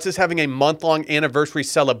 Cuts is having a month-long anniversary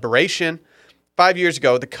celebration. 5 years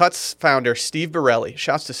ago, the Cuts founder, Steve Borelli,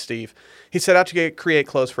 shouts to Steve, he set out to create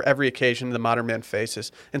clothes for every occasion the modern man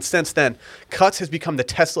faces. And since then, Cuts has become the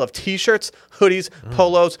Tesla of t-shirts, hoodies,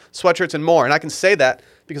 polos, sweatshirts, and more. And I can say that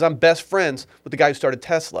because I'm best friends with the guy who started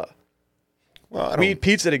Tesla. Well, We eat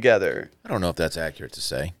pizza together. I don't know if that's accurate to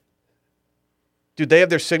say. Dude, they have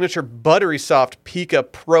their signature buttery soft Pika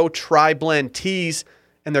Pro Tri-Blend tees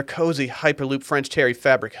and their cozy Hyperloop French Terry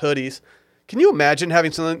fabric hoodies. Can you imagine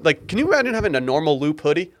having something like, can you imagine having a normal loop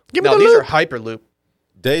hoodie? Give me No, the these loop. are Hyperloop.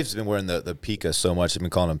 Dave's been wearing the Pika so much, they've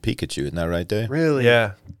been calling him Pikachu. Isn't that right, Dave? Really?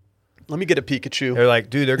 Yeah. Let me get a Pikachu. They're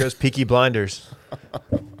like, dude, there goes Peaky Blinders.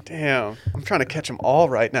 Damn. I'm trying to catch them all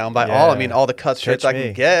right now. And by all, I mean all the Cuts shirts I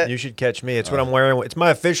can get. You should catch me. It's what I'm wearing. It's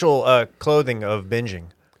my official clothing of binging.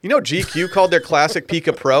 You know GQ called their classic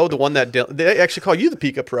Pika Pro, the one that they actually call you the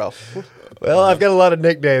Pika Pro. Well, I've got a lot of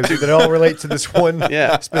nicknames that all relate to this one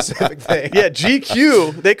Yeah. specific thing. Yeah,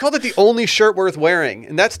 GQ, they called it the only shirt worth wearing.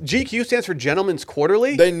 And that's GQ stands for Gentleman's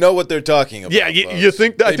Quarterly. They know what they're talking about. Yeah, you folks.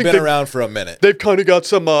 think- I they've think been they- around for a minute. They've kind of got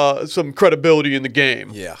some credibility in the game.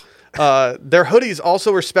 Yeah. Their hoodies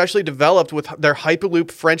also were specially developed with their Hyperloop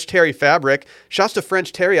French Terry fabric. Shouts to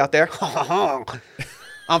French Terry out there.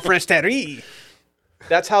 I'm French Terry.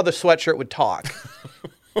 That's how the sweatshirt would talk.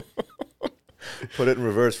 Put it in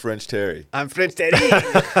reverse French Terry. I'm French Terry.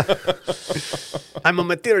 I'm a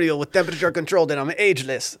material with temperature controlled and I'm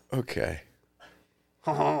ageless. Okay.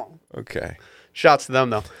 Okay. Shouts to them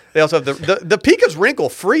though. They also have the Pika's wrinkle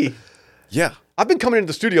free. Yeah. I've been coming into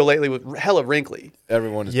the studio lately with hella wrinkly.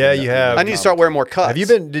 Everyone is. Yeah, you have. I need to start wearing more cuts.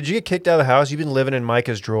 Did you get kicked out of the house? You've been living in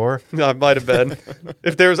Micah's drawer? No, I might have been.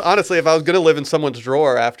 If I was going to live in someone's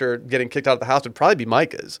drawer after getting kicked out of the house, it'd probably be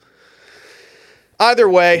Micah's. Either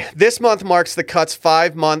way, this month marks the Cuts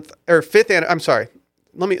 5 month or fifth. I'm sorry.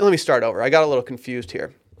 Let me start over. I got a little confused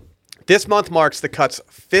here. This month marks the Cuts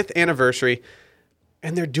 5th anniversary,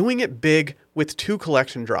 and they're doing it big with 2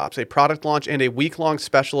 collection drops, a product launch and a week-long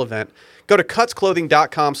special event. Go to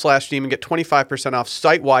cutsclothing.com/Steam and get 25% off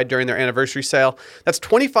site-wide during their anniversary sale. That's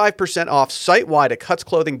 25% off site-wide at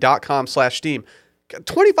cutsclothing.com/Steam.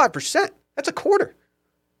 25%. That's a quarter.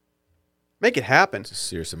 Make it happen. It's a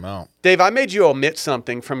serious amount. Dave, I made you omit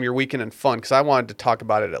something from your weekend in fun because I wanted to talk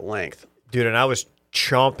about it at length. Dude, and I was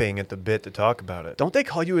chomping at the bit to talk about it. Don't they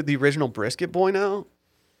call you the original brisket boy now?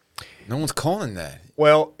 No one's calling that.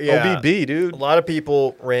 Well, yeah. OBB, dude. A lot of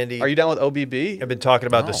people, Randy, Are you down with OBB? have been talking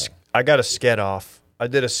about No. this. I got a sket off. I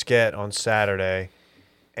did a sket on Saturday,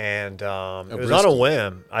 and it was on a brisket.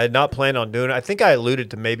 whim. I had not planned on doing it. I think I alluded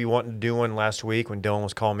to maybe wanting to do one last week when Dylan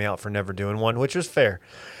was calling me out for never doing one, which was fair.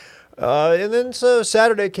 And then so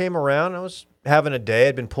Saturday came around. I was having a day.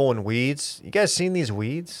 I'd been pulling weeds. You guys seen these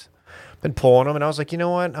weeds? Been pulling them, and I was like, you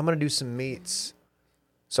know what? I'm going to do some meats.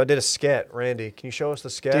 So I did a sket. Randy, can you show us the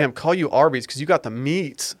sket? Damn, call you Arby's because you got the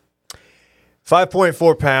meats.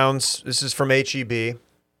 5.4 pounds. This is from HEB.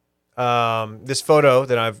 This photo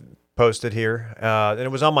that I've posted here, and it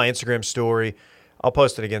was on my Instagram story. I'll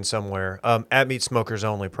post it again somewhere. At Meat Smokers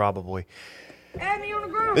Only, probably. Add me on the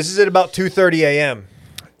group. This is at about 2:30 a.m.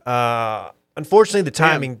 Unfortunately, the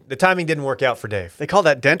timing didn't work out for Dave. They call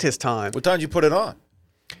that dentist time. What time did you put it on?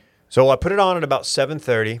 So I put it on at about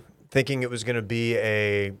 7:30, thinking it was going to be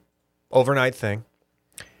a overnight thing.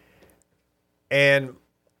 And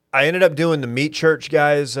I ended up doing the Meat Church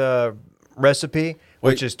guys recipe,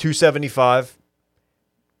 which Wait. is 275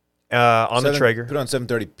 on the Traeger. Put it on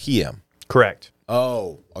 7:30 p.m. Correct.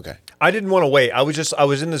 Oh, okay. I didn't want to wait. I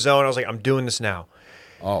was in the zone. I was like, I'm doing this now.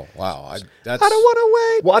 Oh, wow. That's I don't want to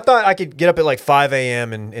wait. Well, I thought I could get up at like 5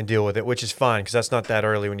 a.m. and deal with it, which is fine because that's not that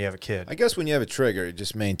early when you have a kid. I guess when you have a trigger, it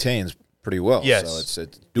just maintains pretty well. Yes. So it's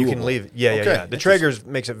doable. You can leave. Yeah, Okay, yeah. The Traegers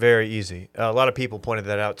makes it very easy. A lot of people pointed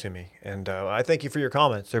that out to me, and I thank you for your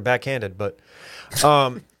comments. They're backhanded, but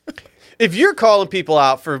If you're calling people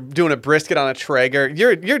out for doing a brisket on a Traeger,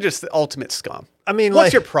 you're just the ultimate scum. I mean, What's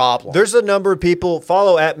like, your problem? There's a number of people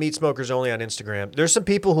follow at Meat Smokers Only on Instagram. There's some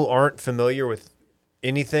people who aren't familiar with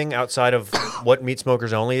anything outside of what Meat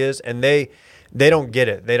Smokers Only is, and they don't get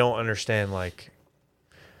it. They don't understand like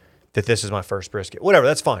that this is my first brisket. Whatever,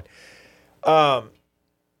 that's fine. Kind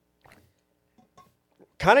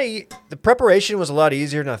of the preparation was a lot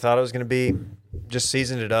easier than I thought it was going to be. Just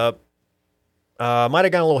seasoned it up. Might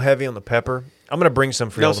have gone a little heavy on the pepper. I'm gonna bring some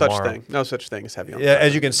for No y'all such tomorrow. thing. No such thing as heavy on Yeah,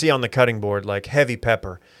 as you can see on the cutting board, like heavy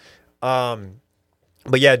pepper.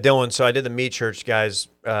 But yeah, Dylan. So I did the Meat Church guys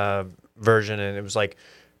version, and it was like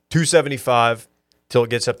 $275 till it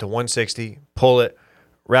gets up to $160. Pull it,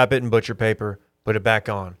 wrap it in butcher paper, put it back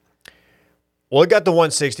on. Well, it got to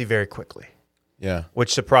 $160 very quickly, Yeah.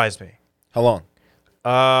 which surprised me. How long?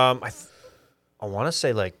 I want to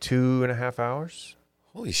say like 2.5 hours.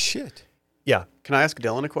 Holy shit. Yeah. Can I ask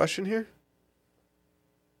Dylan a question here?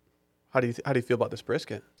 How do you feel about this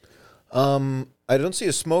brisket? I don't see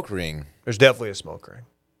a smoke ring. There's definitely a smoke ring.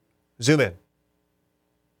 Zoom in.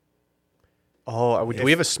 Oh, do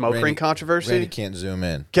we have a smoke ring controversy? Randy can't zoom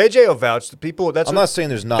in. KJ will vouch. The people. That's I'm what- not saying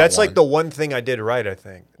there's not. That's one. like the one thing I did right. I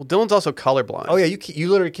think. Well, Dylan's also colorblind. Oh yeah, you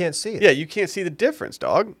literally can't see it. Yeah, you can't see the difference,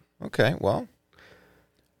 dog. Okay, well,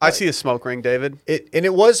 I see a smoke ring, David.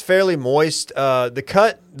 It was fairly moist. The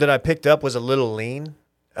cut that I picked up was a little lean.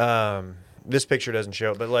 This picture doesn't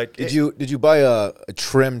show it, but like did you buy a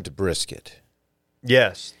trimmed brisket?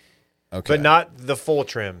 Yes, Okay, but not the full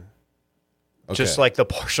trim. Just Okay. like the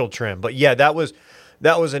partial trim. But yeah, that was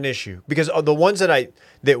an issue because the ones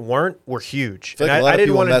that weren't were huge. I feel like And a lot I of didn't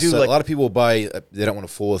people want to mess do up. like A lot of people buy. They don't want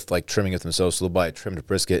to fool with like trimming it themselves, so they'll buy a trimmed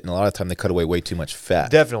brisket, and a lot of time they cut away way too much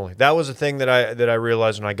fat. definitely. That was a thing that I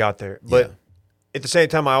realized when I got there. But Yeah. at the same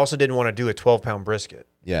time, I also didn't want to do a 12-pound brisket.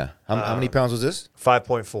 Yeah. How many pounds was this?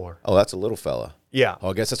 5.4. Oh, that's a little fella. Yeah.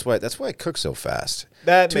 Oh, I guess that's why it cooks so fast.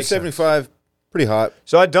 That makes sense. 275, pretty hot.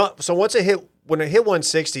 So once it hit, when it hit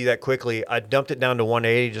 160 that quickly, I dumped it down to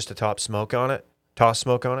 180 just to toss smoke on it.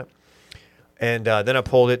 And then I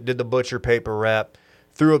pulled it, did the butcher paper wrap,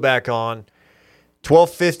 threw it back on.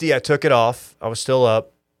 1250, I took it off. I was still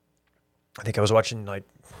up. I think I was watching like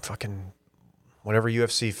fucking whatever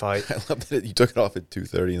UFC fight. I love that you took it off at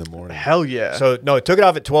 2:30 in the morning. Hell yeah. So no, I took it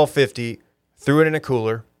off at 1250, threw it in a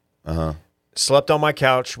cooler, slept on my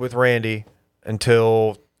couch with Randy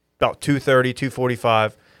until about 2:30,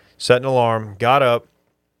 2:45, set an alarm, got up,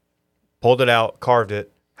 pulled it out, carved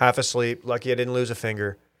it, half asleep. Lucky I didn't lose a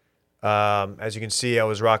finger. As you can see, I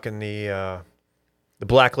was rocking the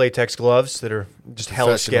black latex gloves that are just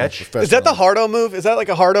hella sketch. Is that the Hardo move? Is that like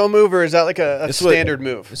a Hardo move, or is that like a It's what- standard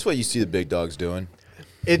move? That's what you see the big dogs doing.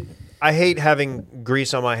 I hate having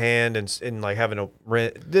grease on my hand and like having a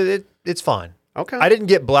it's fine. Okay. I didn't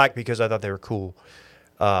get black because I thought they were cool.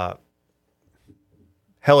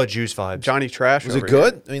 Hella juice vibes. Johnny Trash. Was over it here.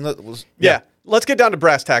 good? I mean, Yeah. Let's get down to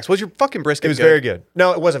brass tacks. Was your fucking brisket It was good? very good.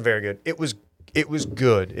 No, it wasn't very good. It was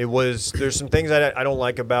good. It was. There's some things I don't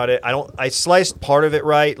like about it. I sliced part of it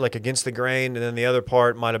right, like against the grain, and then the other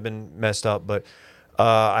part might have been messed up. But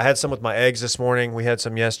I had some with my eggs this morning. We had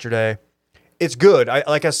some yesterday. It's good.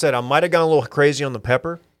 Like I said, I might have gone a little crazy on the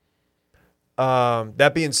pepper.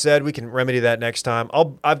 That being said, we can remedy that next time.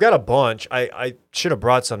 I've got a bunch. I should have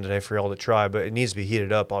brought some today for y'all to try, but it needs to be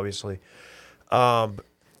heated up, obviously.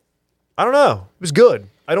 I don't know. It was good.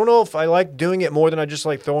 I don't know if I like doing it more than I just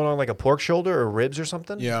like throwing on like a pork shoulder or ribs or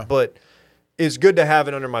something. Yeah. But it's good to have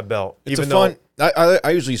it under my belt. It's even a fun.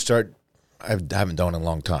 I usually start. I haven't done it in a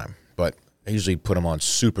long time, but I usually put them on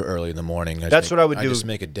super early in the morning. That's what I would do. Just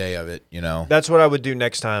make a day of it, you know. That's what I would do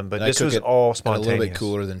next time. But And I this cook was it all at spontaneous. a little bit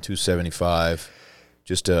cooler than 275,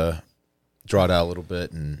 just to draw it out a little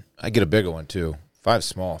bit, and I get a bigger one too. 5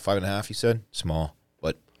 small, 5.5. You said small,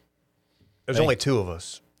 but There's Hey. only 2 of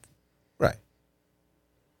us. right.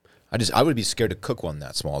 I would be scared to cook one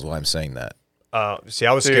that small. Is why I'm saying that. See,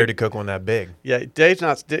 I was Dude. scared to cook one that big. Yeah, Dave's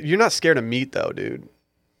not. You're not scared of meat though, dude.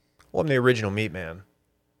 Well, I'm the original meat man.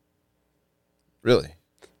 Really?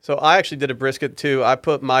 So I actually did a brisket too. I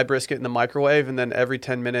put my brisket in the microwave, and then every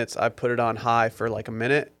 10 minutes I put it on high for like a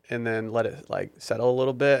minute, and then let it like settle a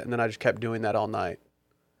little bit, and then I just kept doing that all night.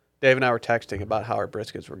 Dave and I were texting about how our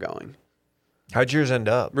briskets were going. How'd yours end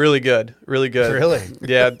up? Really good, really good. Really?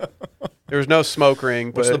 Yeah. There was no smoke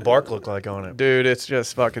ring. What's but, the bark look like on it? Dude, it's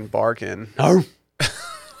just fucking barking.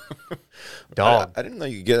 Dog. I didn't know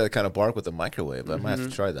you could get that kind of bark with the microwave. I might have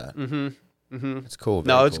to try that. It's cool.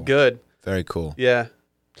 No, very it's cool. good. Very cool. Yeah.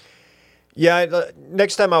 Yeah,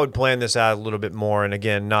 next time I would plan this out a little bit more, and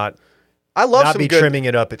again, not I love not some be good. trimming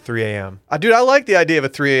it up at 3 a.m. Dude, I like the idea of a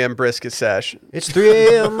 3 a.m. brisket sesh. It's 3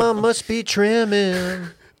 a.m. I must be trimming.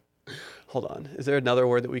 Hold on. Is there another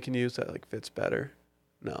word that we can use that like fits better?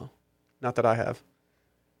 No. Not that I have.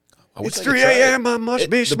 I wish It's I could 3 try it. a.m. I must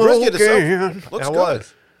be The brisket smoking. itself looks That good.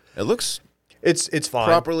 was. It looks It's fine.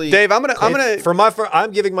 properly. Dave, I'm gonna.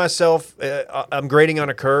 I'm giving myself. I'm grading on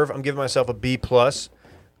a curve. I'm giving myself a B plus.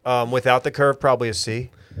 Without the curve, probably a C.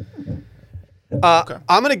 I'm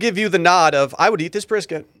gonna give you the nod of I would eat this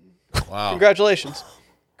brisket. Wow. Congratulations.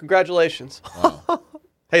 Congratulations. Wow.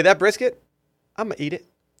 Hey, that brisket, I'm gonna eat it.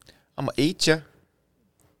 I'm gonna eat ya.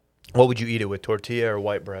 What would you eat it with, tortilla or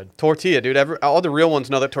white bread? Tortilla, dude. All the real ones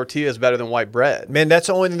know that tortilla is better than white bread. Man, that's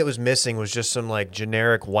the only thing that was missing was just some like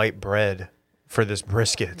generic white bread for this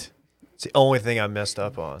brisket. It's the only thing I messed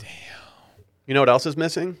up on. You know what else is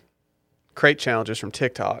missing? Crate challenges from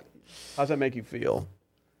TikTok. How's that make you feel?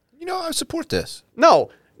 You know, I support this. No.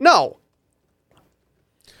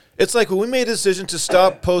 It's like when we made a decision to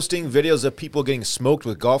stop posting videos of people getting smoked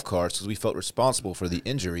with golf carts because we felt responsible for the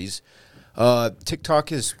injuries.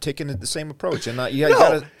 TikTok is taking the same approach, and you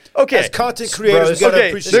gotta, Okay. as content creators, we gotta Okay,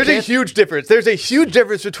 appreciate. there's a huge difference. There's a huge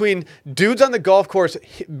difference between dudes on the golf course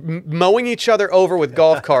mowing each other over with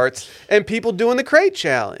golf carts and people doing the crate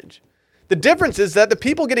challenge. The difference is that the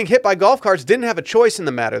people getting hit by golf carts didn't have a choice in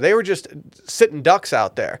the matter. They were just sitting ducks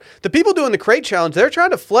out there. The people doing the crate challenge, they're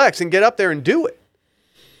trying to flex and get up there and do it.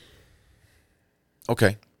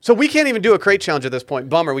 Okay. So we can't even do a crate challenge at this point.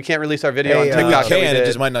 Bummer, we can't release our video on Hey, TikTok. You that we can. It did.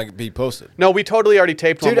 just might not be posted. No, we totally already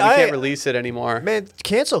taped one, Dude, but we I- can't release it anymore. Man,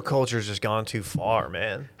 cancel culture's just gone too far,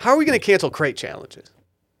 man. How are we going to cancel crate challenges?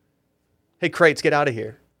 Hey, crates, get out of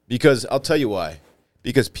here. Because I'll tell you why.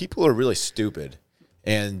 Because people are really stupid,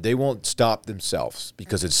 and they won't stop themselves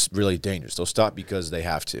because it's really dangerous. They'll stop because they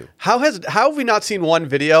have to. How have we not seen one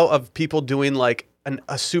video of people doing like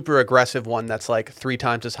a super aggressive one that's like 3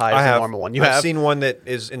 times as high as the normal one? I've seen one that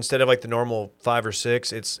is instead of like the normal 5 or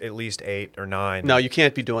 6, it's at least 8 or 9. No, you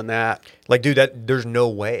can't be doing that. Like, dude, there's no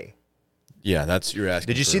way. Yeah, that's you're asking.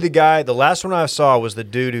 Did you for- see the guy? The last one I saw was the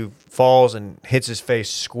dude who falls and hits his face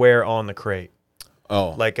square on the crate.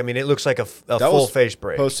 Oh, Like, I mean, it looks like a that full was face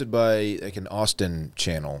break. posted by like an Austin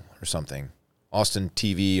channel or something, Austin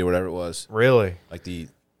TV or whatever it was. Really? Like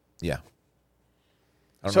yeah.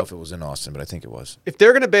 I don't So- know if it was in Austin, but I think it was. If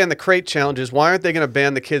they're going to ban the crate challenges, why aren't they going to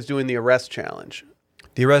ban the kids doing the arrest challenge?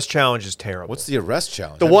 The arrest challenge is terrible. What's the arrest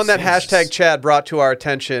challenge? The I one that haven't seen this. hashtag Chad brought to our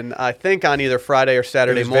attention, I think on either Friday or it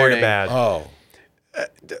Saturday was morning. very bad. Oh,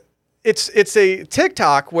 It's a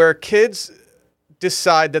TikTok where kids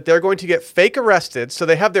decide that they're going to get fake arrested. So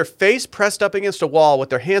they have their face pressed up against a wall with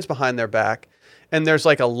their hands behind their back. And there's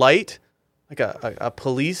like a light, like a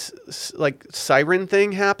police like siren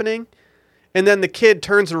thing happening. And then the kid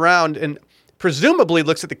turns around and presumably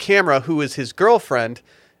looks at the camera, who is his girlfriend,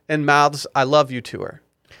 and mouths, "I love you" to her.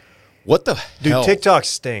 what the Dude, hell? TikTok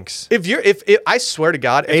stinks. If I swear to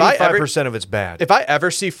God, if I 85% of it's bad. If I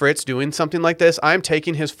ever see Fritz doing something like this, I'm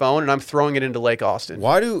taking his phone and I'm throwing it into Lake Austin.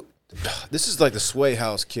 Why do this is like the Sway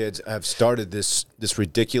House kids have started this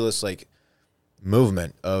ridiculous like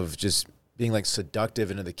movement of just being like seductive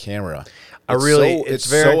into the camera. It's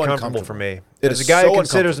very uncomfortable for me. It As a is guy so who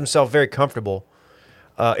considers uncomfortable. himself very comfortable,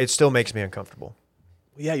 it still makes me uncomfortable.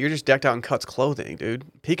 Yeah, you're just decked out in Cut's clothing, dude.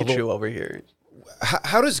 Pikachu over here.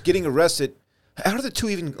 How does getting arrested? How do the two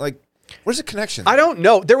even like? Where's the connection? I don't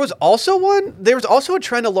know. There was also a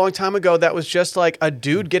trend a long time ago that was just like a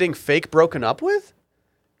dude getting fake broken up with.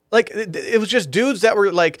 Like it was just dudes that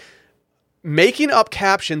were like making up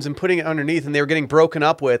captions and putting it underneath, and they were getting broken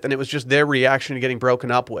up with, and it was just their reaction to getting broken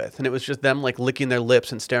up with, and it was just them like licking their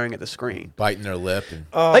lips and staring at the screen. Biting their lip. And,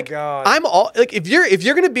 Oh, Like God. I'm all like if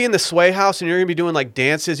you're gonna be in the Sway House and you're gonna be doing like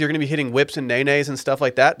dances, you're gonna be hitting whips and nays and stuff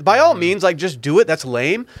like that. By all means, like just do it. That's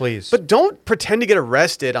lame. Please. But don't pretend to get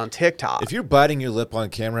arrested on TikTok. if you're biting your lip on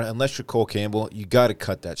camera, unless you're Cole Campbell, you got to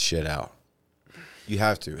cut that shit out. You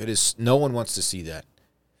have to. It is. No one wants to see that.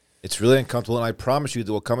 It's really uncomfortable, and I promise you,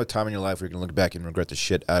 there will come a time in your life where you're gonna look back and regret the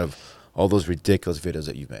shit out of all those ridiculous videos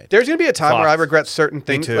that you've made. There's gonna be a time where I Fuck. regret certain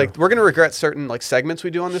things. too. Like we're gonna regret certain like segments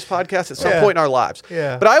we do on this podcast at some Yeah. point in our lives.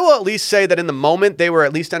 Yeah. But I will at least say that in the moment they were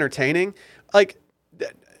at least entertaining. Like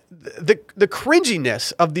the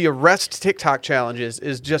cringiness of the arrest TikTok challenges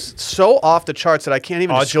is just so off the charts that I can't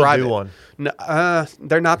even Odds you'll describe do it. one. No,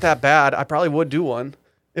 they're not that bad. I probably would do one.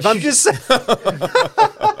 If I'm You just said,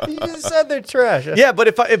 you just said they're trash. yeah, but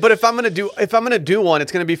if I'm gonna do one,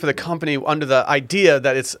 it's gonna be for the company under the idea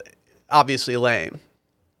that it's obviously lame.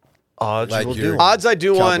 Odds Like will you're- do. Odds I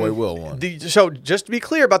do Cowboy one. Will one. So just to be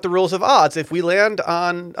clear about the rules of odds, if we land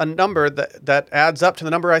on a number that adds up to the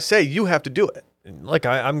number I say, you have to do it. Like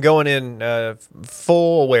I'm going in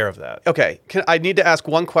full aware of that. Okay, I need to ask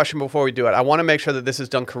one question before we do it. I want to make sure that this is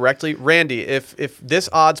done correctly. Randy, if this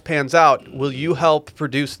odds pans out, will you help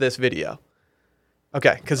produce this video?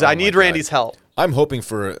 Okay, because I need God. Randy's help. I'm hoping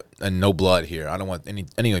for a no blood here. I don't want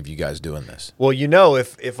any of you guys doing this. Well, you know,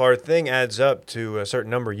 if our thing adds up to a certain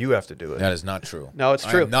number, you have to do it. That is not true. No, it's I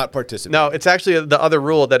true. am not participating. No, it's actually the other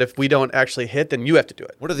rule that if we don't actually hit, then you have to do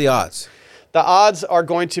it. What are the odds? The odds are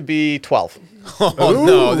going to be 12. Oh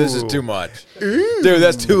no, this is too much, dude.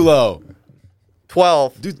 That's too low.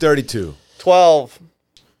 12. Do 32. 12.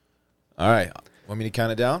 All right, Want me to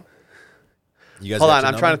count it down? You guys Hold got on, your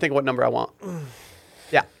I'm trying to number? think what number I want.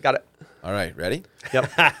 Yeah, got it. All right, ready?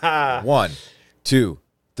 Yep. 1, 2,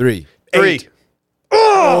 3. 3.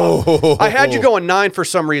 Oh! I had you going 9 for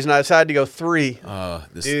some reason. I decided to go 3.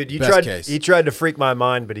 This Dude, best case. he tried to freak my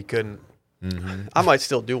mind, but he couldn't. I might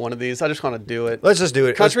still do one of these. I just want to do it. Let's just do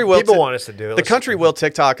it. Country People will want us to do it. The Let's country just do will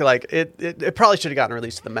TikTok, like it probably should have gotten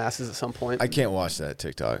released to the masses at some point. I can't watch that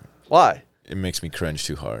TikTok. Why? It makes me cringe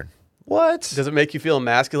too hard. it. What? Does it make you feel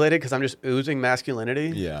emasculated because I'm just oozing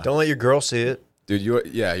masculinity? Yeah. Don't let your girl see it. Dude, you're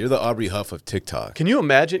the Aubrey Huff of TikTok. Can you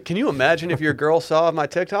imagine? Can you imagine if your girl saw my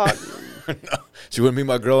TikTok? She wouldn't be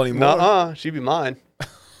my girl anymore. Nuh-uh, she'd be mine.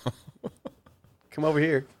 Come over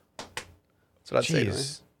here. That's what I'd say to her.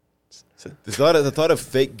 Jeez. The thought of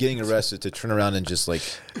fake getting arrested to turn around and just like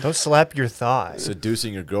Don't slap your thigh.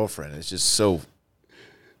 seducing your girlfriend. It's just so.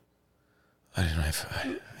 I don't know if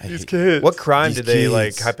I hate- kids. What crime These did they like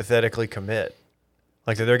kids. hypothetically commit?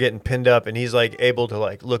 Like that they're getting pinned up, and he's like able to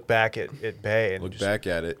like look back at Bay and Look just, back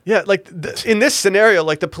at it. Yeah, like in this scenario,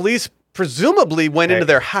 like the police presumably went into Hey.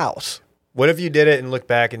 their house. What if you did it and looked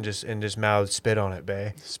back and just mouthed spit on it,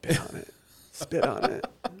 Bay? Spit on it. Spit on it.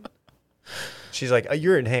 She's like, oh,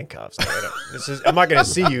 you're in handcuffs. Like, I'm not going to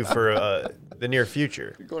see you for the near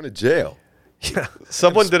future. You're going to jail.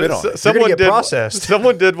 Someone did Spit it. on it. Someone get did. processed.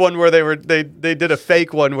 Someone did one where they did a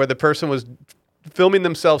fake one where the person was filming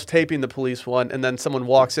themselves taping the police one, and then someone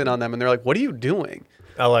walks in on them and they're like, "What are you doing?"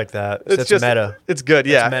 I like that. It's That's just meta. It's good.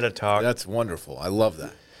 Yeah. That's meta talk. That's wonderful. I love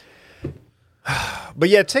that. But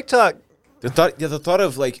yeah, TikTok. The thought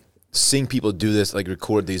of like seeing people do this, like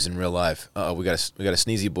record these in real life. We got a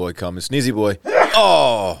sneezy boy coming. Sneezy boy.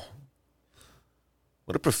 Oh,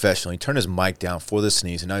 what a professional! He turned his mic down for the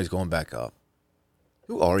sneeze, and now he's going back up.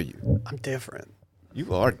 Who are you? I'm different.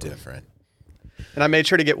 You are different. And I made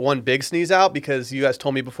sure to get one big sneeze out because you guys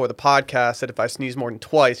told me before the podcast that if I sneeze more than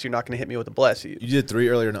twice, you're not going to hit me with a bless you. You did 3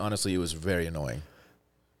 earlier, and honestly, it was very annoying.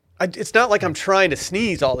 It's not like I'm trying to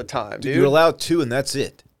sneeze all the time, dude. You're allowed 2, and that's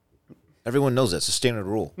it. Everyone knows that's a standard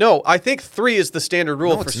rule. No, I think 3 is the standard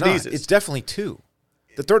rule No, for it's sneezes. not. It's definitely 2.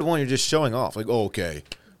 The third one, you're just showing off. Like, oh, okay.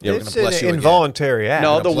 Yeah, we're It's gonna bless an you involuntary act.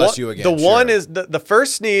 no, gonna the bless one, you again, the one sure. is the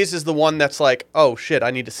first sneeze is the one that's like, oh shit, I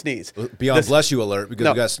need to sneeze. again. Beyond This- bless you alert because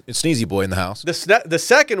No. we got a sneezy boy in the house. The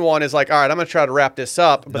second one is like, all right, I'm gonna try to wrap this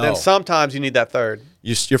up, but then No. sometimes you need that third.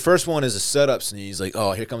 Your first one is a setup sneeze, like,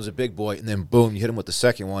 oh, here comes a big boy, and then boom, you hit him with the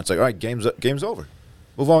second one. It's like, all right, game's over.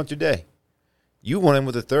 Move on with your day. You went in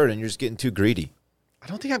with the third, and you're just getting too greedy. I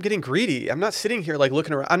don't think I'm getting greedy. I'm not sitting here like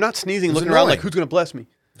looking around. I'm not sneezing, It's looking around annoying. like who's gonna bless me.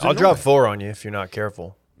 I'll drop 4 on you if you're not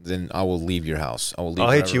careful. Then I will leave your house. I will leave. I'll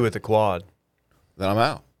hit wherever. you with the quad. Then I'm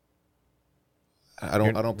out. I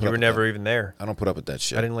don't. I don't. Put You up were with never that. even there. I don't put up with that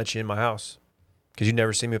shit. I didn't let you in my house because you'd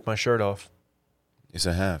never see me with my shirt off. Yes,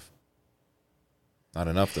 I have. Not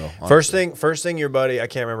enough though. First honestly. thing, your buddy, I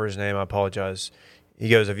can't remember his name. I apologize. He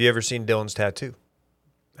goes, "Have you ever seen Dylan's tattoo?"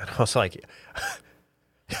 And I was like,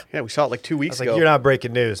 Yeah, we saw it like 2 weeks ago. "You're not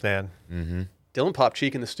breaking news, man." Dylan popped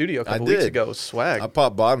cheek in the studio a couple did. weeks ago. It was swag. I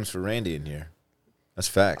popped bottoms for Randy in here. That's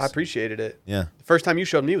facts. I appreciated it. Yeah, The first time you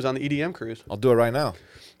showed me was on the EDM cruise. I'll do it right now.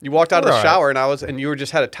 You walked out of We're the all right. shower and you were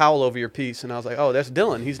just had a towel over your piece, and I was like, oh, that's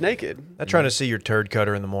Dylan. He's naked. I'm trying to see your turd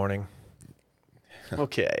cutter in the morning.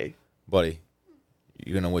 Okay. Buddy,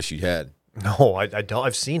 you're gonna wish you had. No, I don't.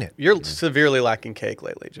 I've seen it. You're severely lacking cake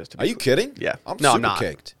lately. Just to be Are you kidding? Yeah. I'm No, I'm super not.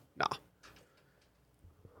 caked. Nah,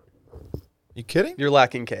 You kidding? you're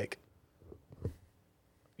lacking cake.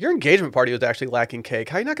 Your engagement party was actually lacking cake.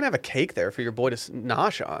 How are you not gonna have a cake there for your boy to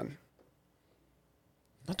nosh on?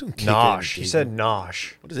 I'm not doing cake. Nosh. He David. said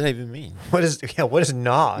nosh. What does that even mean? What is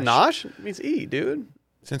nosh? Nosh means eat, dude.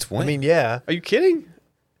 Since when? I mean, yeah. Are you kidding?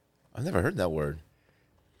 I've never heard that word.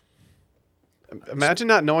 Imagine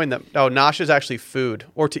not knowing that. Oh, nosh is actually food,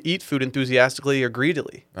 or to eat food enthusiastically or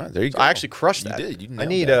greedily. All right, there you go. I actually crushed that. You did. You I nailed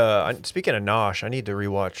need. that. Speaking of nosh, I need to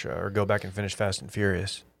rewatch or go back and finish Fast and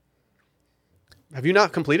Furious. Have you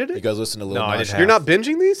not completed it? You guys listen to Lil No, I Nas? didn't You're not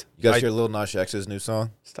binging these? You guys I- hear Lil Nas X's new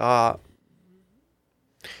song? Stop.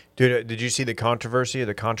 Dude, did you see the controversy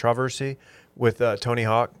with Tony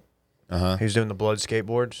Hawk? Uh-huh. He was doing the blood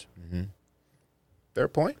skateboards. Fair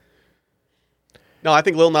point. No, I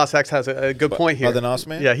think Lil Nas X has a good point here. By the Nas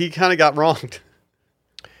Man? Yeah, he kind of got wronged.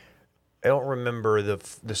 I don't remember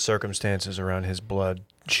the circumstances around his blood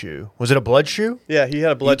shoe. Was it a blood shoe? Yeah, he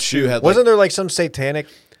had a blood Each shoe had Wasn't there like some satanic?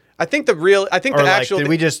 I think the Or like, actual.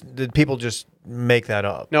 did people just make that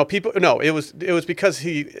up? No, it was because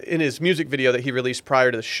he in his music video that he released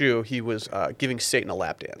prior to the shoe, he was giving Satan a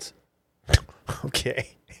lap dance. Okay.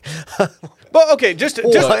 But okay, just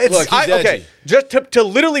Look, he's okay, edgy. just to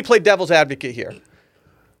literally play devil's advocate here.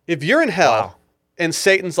 If you're in hell, Wow. and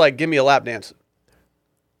Satan's like, give me a lap dance.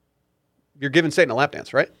 You're giving Satan a lap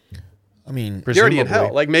dance, right? I mean, You're already in Presumably.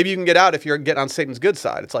 hell. Like, maybe you can get out if you're getting on Satan's good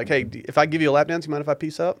side. It's like, hey, if I give you a lap dance, you mind if I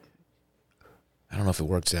peace out? I don't know if it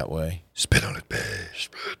works that way. Spit on it, babe.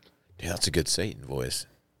 Yeah, that's a good Satan voice.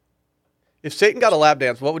 If Satan got a lap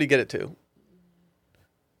dance, what would he get it to?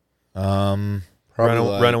 Probably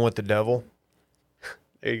Running with the devil.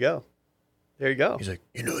 There you go. There you go. He's like,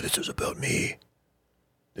 this is about me.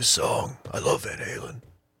 This song, I love Van Halen.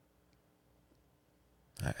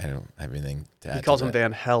 I don't have anything to add. He calls to him that.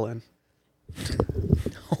 Van Helen.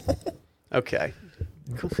 Okay.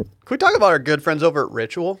 Can we talk about our good friends over at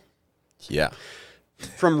Ritual? Yeah.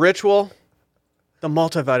 From Ritual, the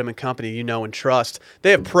multivitamin company you know and trust.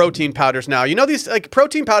 They have protein powders now. You know, these like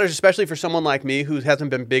protein powders, especially for someone like me who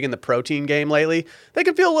hasn't been big in the protein game lately, they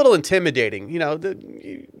can feel a little intimidating. You know,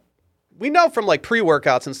 we know from like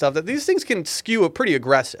pre-workouts and stuff that these things can skew pretty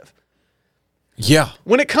aggressive. Yeah.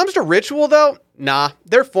 When it comes to Ritual, though, nah,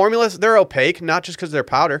 their formulas, they're opaque, not just because they're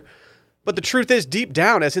powder. But the truth is, deep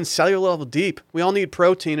down, as in cellular level deep, we all need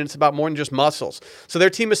protein, and it's about more than just muscles. So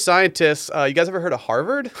their team of scientists, you guys ever heard of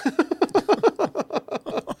Harvard?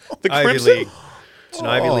 The Ivy Crimson? League. It's an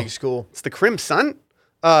Ivy League school. It's the Crimson.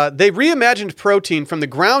 They reimagined protein from the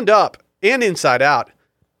ground up and inside out,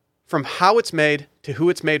 from how it's made to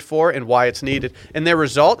who it's made for and why it's needed. And their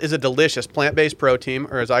result is a delicious plant-based protein,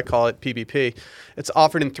 or as I call it, PBP. It's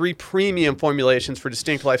offered in 3 premium formulations for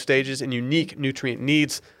distinct life stages and unique nutrient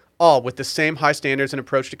needs, all with the same high standards and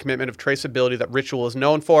approach to commitment of traceability that Ritual is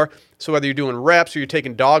known for. So whether you're doing reps or you're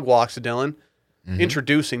taking dog walks, Dylan,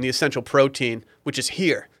 introducing the essential protein, which is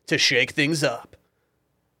here to shake things up.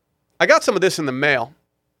 I got some of this in the mail.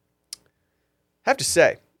 I have to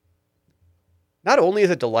say, not only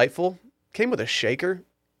is it delightful, came with a shaker.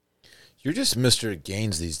 You're just Mr.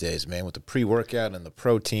 Gaines these days, man, with the pre-workout and the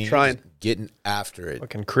protein. Trying. Just getting after it.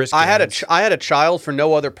 Fucking Chris. I had Gaines. a child for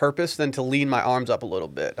no other purpose than to lean my arms up a little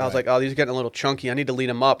bit. I was like, oh, these are getting a little chunky. I need to lean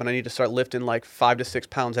them up, and I need to start lifting like 5 to 6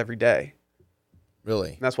 pounds every day.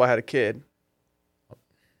 Really? And that's why I had a kid.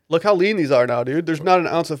 Look how lean these are now, dude. There's not an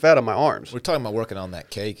ounce of fat on my arms. We're talking about working on that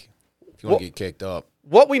cake. If you want to get caked up.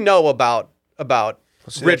 What we know about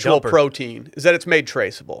see that Ritual jumper. protein is that it's made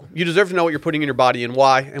traceable. You deserve to know what you're putting in your body and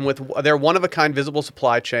why. And with their one-of-a-kind visible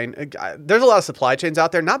supply chain, there's a lot of supply chains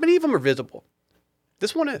out there. Not many of them are visible.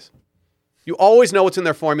 This one is. You always know what's in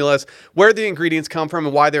their formulas, where the ingredients come from,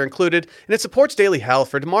 and why they're included. And it supports daily health.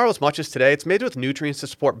 For tomorrow as much as today, it's made with nutrients to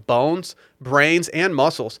support bones, brains, and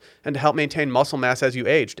muscles, and to help maintain muscle mass as you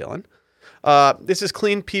age, Dylan. This is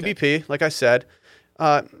clean PBP, like I said.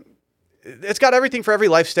 It's got everything for every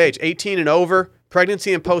life stage, 18 and over,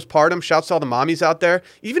 pregnancy and postpartum. Shouts to all the mommies out there.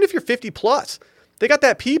 Even if you're 50 plus, they got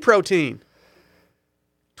that pea protein.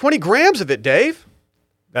 20 grams of it, Dave.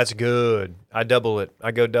 That's good. I double it.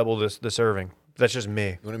 I go double the serving. That's just me.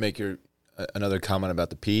 You want to make your another comment about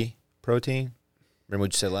the pea protein? Remember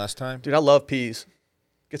what you said last time? Dude, I love peas.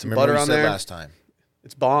 Get some Remember butter what you on said there. last time?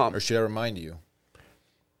 It's bomb. Or should I remind you?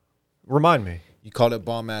 Remind me. You called it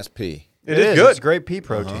bomb-ass pea. It is good. It's great pea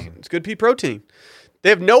protein. It's good pea protein. They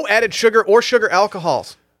have no added sugar or sugar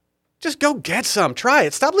alcohols. Just go get some. Try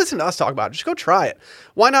it. Stop listening to us talk about it. Just go try it.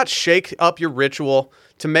 Why not shake up your Ritual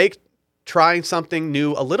to make trying something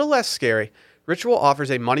new a little less scary? Ritual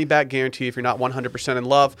offers a money-back guarantee if you're not 100% in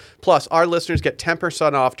love. Plus, our listeners get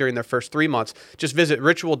 10% off during their first 3 months. Just visit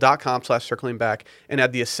ritual.com/circlingback and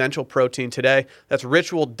add the essential protein today. That's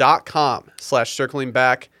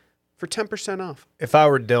ritual.com/circlingback for 10% off. If I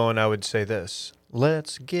were Dylan, I would say this.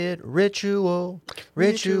 Let's get ritual.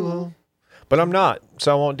 But I'm not,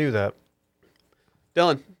 so I won't do that.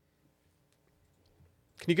 Dylan,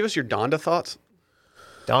 can you give us your Donda thoughts?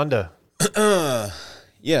 Donda.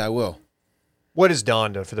 Yeah, I will. What is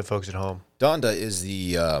Donda for the folks at home? Donda is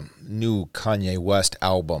the new Kanye West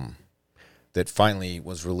album that finally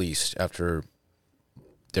was released after,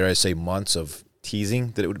 dare I say, months of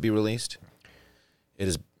teasing that it would be released. It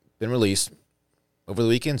has been released over the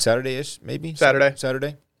weekend, Saturday-ish, maybe?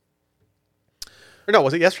 Saturday. Or no,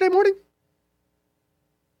 was it yesterday morning?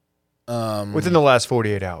 Within the last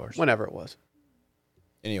 48 hours. Whenever it was.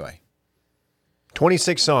 Anyway,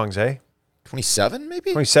 26 songs, eh? 27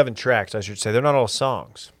 maybe? 27 tracks, I should say. They're not all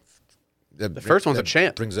songs. The first one's a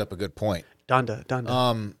chant. Brings up a good point. Donda. That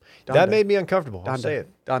Donda. made me uncomfortable. I'll Donda. say it.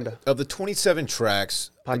 Donda. Of the 27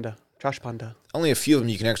 tracks, Panda. Trash Panda. only a few of them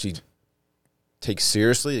you can actually take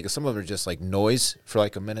seriously. Because some of them are just like noise for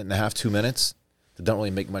like a minute and a half, 2 minutes that don't really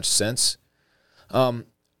make much sense.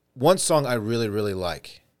 One song I really, really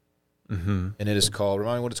like, and it is called,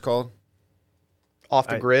 remind me what it's called? Off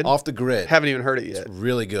the Grid. Off the Grid. Haven't even heard it yet.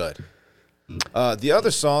 Really good. The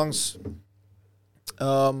other songs,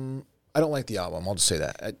 I don't like the album. I'll just say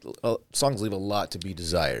that. Songs leave a lot to be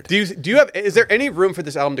desired. Do you have? Is there any room for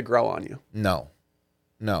this album to grow on you? No.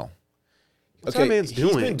 What's that man's He's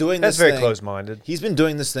doing? been doing That's this very thing- close-minded. He's been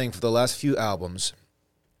doing this thing for the last few albums.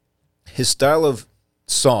 His style of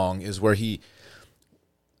song is where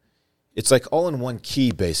it's like all in one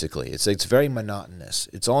key, basically. It's very monotonous.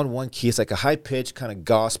 It's all in one key. It's like a high pitch, kind of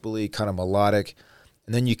gospel-y, kind of melodic,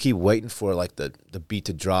 and then you keep waiting for like the beat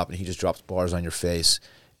to drop, and he just drops bars on your face,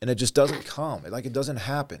 and it just doesn't come. It doesn't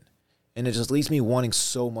happen, and it just leaves me wanting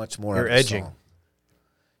so much more. You're out of the edging. song.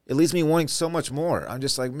 It leaves me wanting so much more. I'm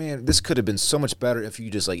just like, man, this could have been so much better if you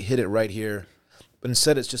just like hit it right here. But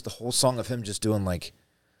instead, it's just the whole song of him just doing like,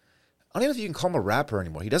 I don't even know if you can call him a rapper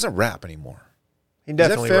anymore. He doesn't rap anymore. He Is that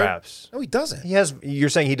definitely fair? raps. No, he doesn't. You're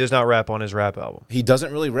saying he does not rap on his rap album? He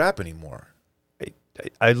doesn't really rap anymore.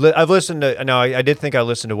 I've listened to. No, I did think I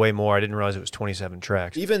listened to way more. I didn't realize it was 27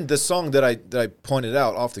 tracks. Even the song that I pointed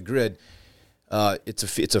out, Off the Grid, it's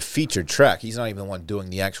a featured track. He's not even the one doing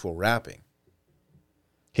the actual rapping.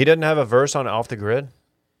 He doesn't have a verse on Off the Grid?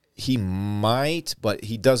 He might, but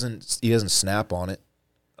he doesn't snap on it.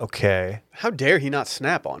 Okay. How dare he not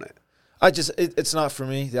snap on it? It's not for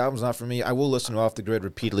me. The album's not for me. I will listen to Off the Grid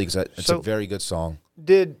repeatedly because it's a very good song.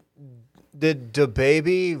 Did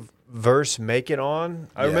DaBaby verse make it on?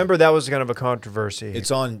 I Yeah. remember that was kind of a controversy.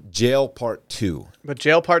 It's on Jail Part 2. But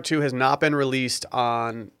Jail Part 2 has not been released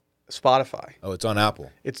on Spotify. Oh, it's on Apple.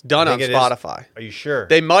 It's done I on think it is. Spotify. Are you sure?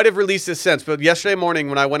 They might have released this since, but yesterday morning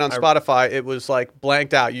when I went on Spotify, it was like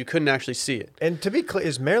blanked out. You couldn't actually see it. And to be clear,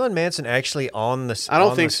 is Marilyn Manson actually on the? I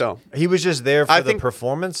don't on think the- so. He was just there for I the think-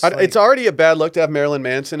 performance. It's already a bad look to have Marilyn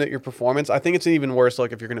Manson at your performance. I think it's an even worse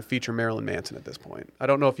look if you're going to feature Marilyn Manson at this point. I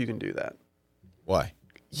don't know if you can do that. Why?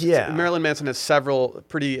 yeah. Marilyn Manson has several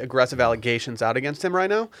pretty aggressive allegations out against him right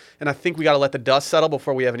now, and I think we got to let the dust settle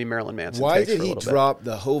before we have any Marilyn Manson. Why takes did for a he little bit. drop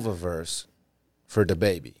the Hova verse for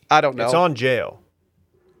DaBaby? I don't know. It's on Jail.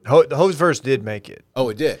 The Ho's verse did make it, Oh,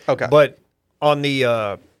 it did. Okay. but on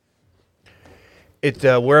the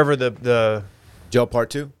wherever the Jail Part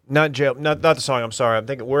 2? not Jail, not the song. I'm sorry. I'm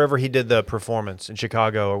thinking wherever he did the performance in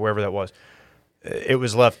Chicago or wherever that was. It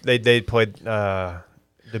was left. They played the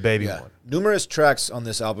baby Yeah. one. Numerous tracks on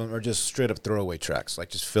this album are just straight up throwaway tracks, like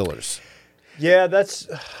just fillers. Yeah, that's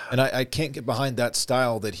And I can't get behind that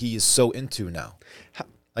style that he is so into now.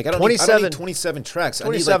 Like I don't 27 need 27 tracks. I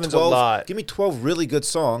need 27's like a 12. lot. Give me 12 really good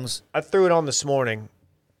songs. I threw it on this morning,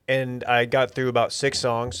 and I got through about 6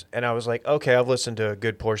 songs, and I was like, okay, I've listened to a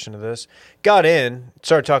good portion of this. Got in,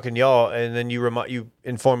 started talking to y'all, and then you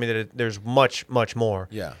informed me that there's much, much more.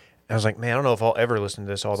 Yeah. And I was like, man, I don't know if I'll ever listen to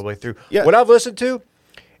this all the way through. Yeah. What I've listened to,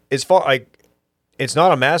 it's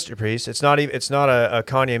not a masterpiece. It's not a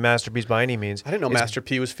Kanye masterpiece by any means. I didn't know Master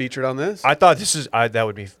P was featured on this. I thought that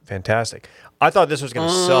would be fantastic. I thought this was going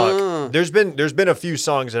to suck. There's been a few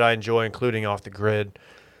songs that I enjoy, including Off the Grid,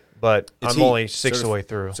 but It's I'm Heat. only six of the way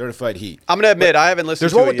through. Certified Heat. I'm going to admit, I haven't listened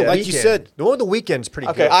There's to one it with the yet. Like weekend. you said- The one with the weekend's pretty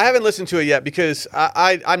Okay, good. I haven't listened to it yet because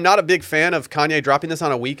I'm not a big fan of Kanye dropping this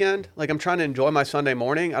on a weekend. Like, I'm trying to enjoy my Sunday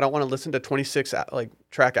morning. I don't want to listen to 26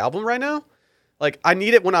 track album right now. Like, I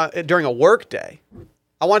need it during a work day.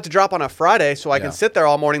 I want it to drop on a Friday so I Yeah. can sit there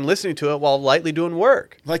all morning listening to it while lightly doing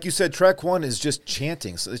work. Like you said, track 1 is just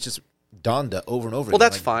chanting. So it's just Donda over and over Well, again.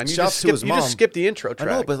 that's Like, fine. You shouts just, to skip, his you mom. just skip the intro I track.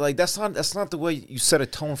 know, but like that's not the way you set a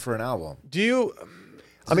tone for an album. Do you?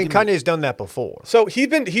 I mean, Kanye's done that before. So he's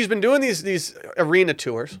been doing these arena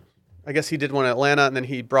tours. I guess he did one in Atlanta, and then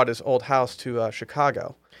he brought his old house to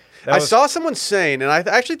Chicago. I saw someone saying, and I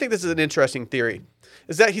actually think this is an interesting theory,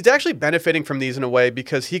 is that he's actually benefiting from these in a way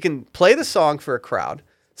because he can play the song for a crowd,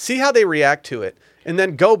 see how they react to it, and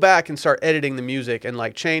then go back and start editing the music and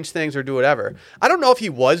like change things or do whatever. I don't know if he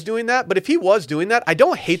was doing that, but if he was doing that, I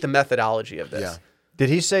don't hate the methodology of this. Yeah. Did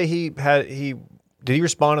he say did he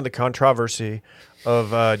respond to the controversy of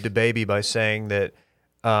DaBaby by saying that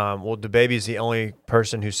DaBaby is the only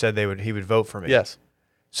person who said he would vote for me. Yes.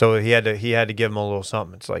 So he had to give him a little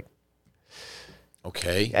something. It's like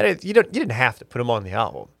Okay. you didn't have to put him on the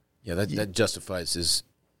album. Yeah, that justifies his.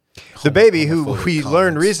 DaBaby, who homophobic we comments.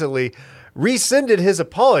 learned recently, rescinded his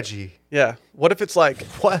apology. Yeah. What if it's like,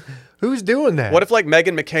 What? Who's doing that? what if like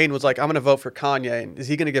Meghan McCain was like, I'm going to vote for Kanye, and is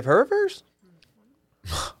he going to give her a verse?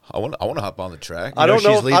 I want to hop on the track. I don't she's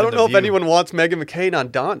know. leaving I don't The know if View. anyone wants Meghan McCain on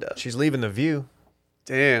Donda. She's leaving The View.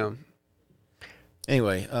 Damn.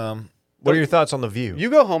 Anyway, What are your thoughts on The View? You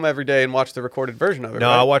go home every day and watch the recorded version of it. No,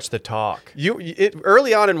 right? I watched The Talk.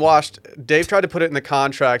 Early on and watched. Dave tried to put it in the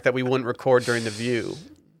contract that we wouldn't record during the View.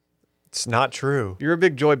 It's not true. You're a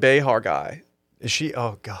big Joy Behar guy. Is she?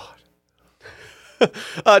 Oh God.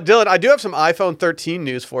 Dylan, I do have some iPhone 13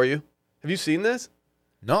 news for you. Have you seen this?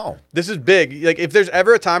 No. This is big. Like, if there's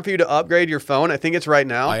ever a time for you to upgrade your phone, I think it's right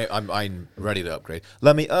now. I'm ready to upgrade.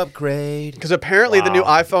 Let me upgrade. Because apparently the new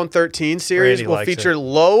iPhone 13 series Randy will likes feature it.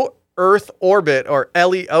 low Earth orbit or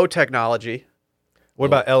LEO technology. What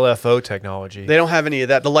about LFO technology? They don't have any of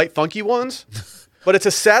that. The light funky ones. But it's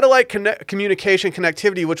a satellite communication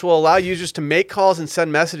connectivity which will allow users to make calls and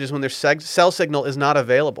send messages when their cell signal is not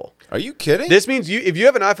available. Are you kidding? This means if you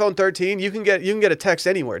have an iPhone 13, you can get a text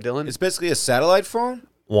anywhere, Dylan. It's basically a satellite phone?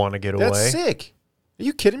 Want to get away? That's sick. Are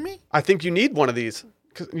you kidding me? I think you need one of these.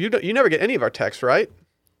 'Cause you never get any of our texts, right?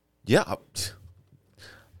 Yeah.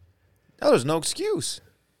 Now there's no excuse.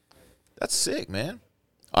 That's sick, man.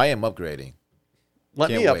 I am upgrading. Let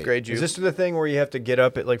Can't me wait. upgrade you. Is this the thing where you have to get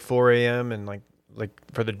up at like 4 a.m. and like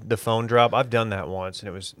for the phone drop? I've done that once and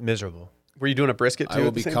it was miserable. Were you doing a brisket too I will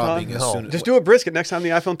at the be same copying time? as No. soon as... Just do a brisket next time the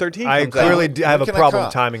iPhone 13 I comes clearly out. have a When can I problem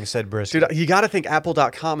cop? timing said brisket. Dude, you got to think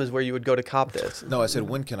apple.com is where you would go to cop this. No, I said,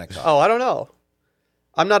 when can I call? Oh, I don't know.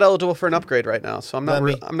 I'm not eligible for an upgrade right now, so I'm not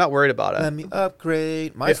I'm not worried about it. Let me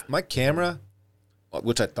upgrade. My camera,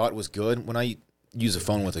 which I thought was good, when I use a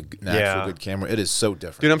phone with an actual good camera, it is so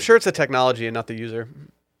different. Dude, I'm sure it's the technology and not the user.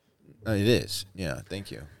 It is. Yeah, thank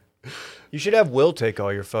you. You should have Will take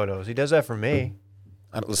all your photos. He does that for me.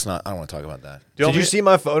 I don't want to talk about that. Did you see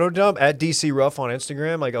my photo dump at DC Ruff on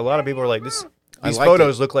Instagram? Like a lot of people are like, these liked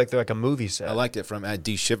photos it. look like they're like a movie set. I liked it from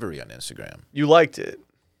 @dshivery on Instagram. You liked it.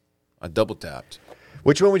 I double tapped.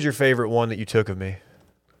 Which one was your favorite one that you took of me?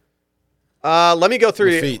 Let me go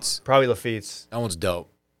through. Lafitte's. Probably Lafitte's. That one's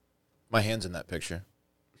dope. My hand's in that picture.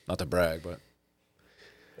 Not to brag, but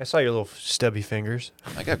I saw your little stubby fingers,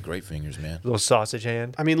 I got great fingers, man. little sausage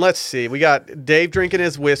hand. I mean, let's see. We got Dave drinking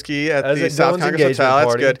his whiskey at As the at South Dylan's Congress engagement Hotel. That's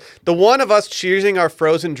party. good. The one of us choosing our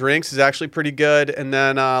frozen drinks is actually pretty good. And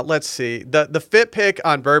then let's see. The fit pick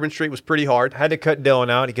on Bourbon Street was pretty hard. Had to cut Dylan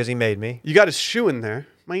out because he made me. You got his shoe in there.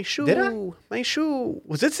 My shoe. Did I? My shoe.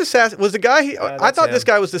 Was it the sassy? Was the guy? I That's thought him. this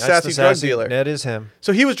guy was the That's sassy drug dealer. That is him.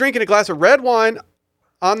 So he was drinking a glass of red wine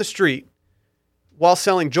on the street while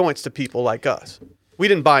selling joints to people like us. We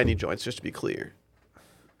didn't buy any joints, just to be clear.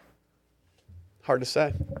 Hard to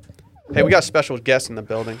say. Hey, we got a special guest in the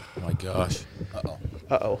building. Oh my gosh. Uh-oh.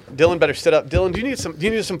 Uh-oh. Dylan better sit up. Dylan, do you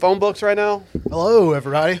need some phone books right now? Hello,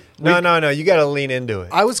 everybody. No. You got to lean into it.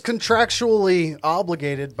 I was contractually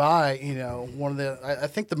obligated by, one of the. I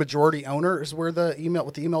think the majority owner is where the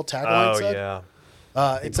email tagline Oh said.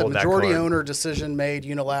 yeah. It's a pulled that majority card. owner decision made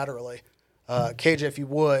unilaterally. KJ, if you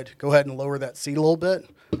would go ahead and lower that seat a little bit,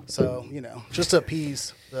 so just to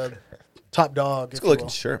appease the top dog. It's a if good you looking will.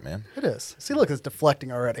 shirt, man. It is. See, look, it's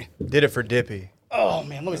deflecting already. Did it for Dippy. Oh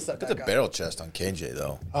man, let me set Look at that the up. barrel chest on KJ,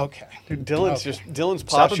 though. Okay. Dude, Dylan's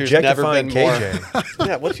Stop posture's never been objectifying more. KJ.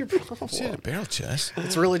 Yeah, what's your problem? See the barrel chest?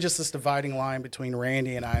 It's really just this dividing line between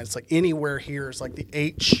Randy and I. It's like anywhere here is like the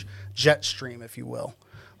H jet stream, if you will.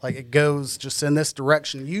 Like it goes just in this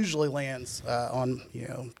direction. Usually lands on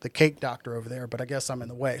the cake doctor over there, but I guess I'm in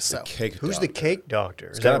the way. So Cake Who's the doctor. cake doctor?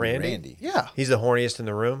 Is It's gotta that be Randy? yeah. He's the horniest in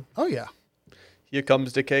the room. Oh yeah. Here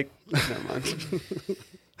comes the cake. Never mind.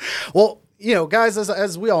 Well, guys,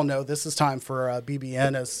 as we all know, this is time for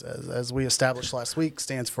BBN, as we established last week,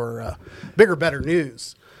 stands for bigger, better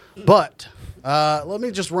news. But let me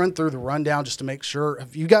just run through the rundown just to make sure.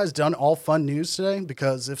 Have you guys done all fun news today?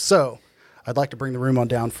 Because if so, I'd like to bring the room on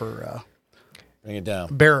down for Bring it down.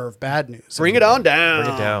 bearer of bad news. Bring it on down.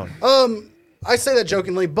 Bring it down. I say that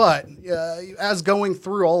jokingly, but as going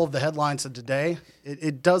through all of the headlines of today,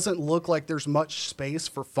 it doesn't look like there's much space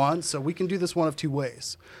for fun. So we can do this one of two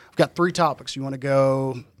ways. I've got three topics. You want to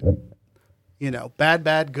go, bad,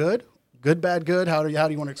 bad, good, good, bad, good. How do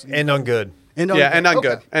you want to End on good. end on Yeah, and on Okay.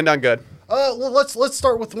 good. And on good. Well, let's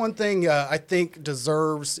start with one thing I think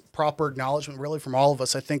deserves proper acknowledgement, really, from all of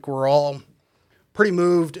us. I think we're all pretty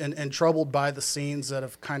moved and troubled by the scenes that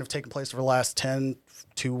have kind of taken place over the last 10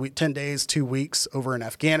 days, 2 weeks over in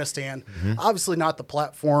Afghanistan. Obviously not the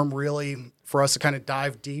platform really for us to kind of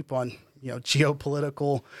dive deep on,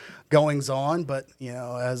 geopolitical goings on. But,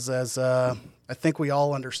 as I think we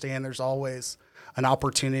all understand, there's always an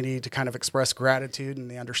opportunity to kind of express gratitude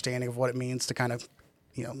and the understanding of what it means to kind of,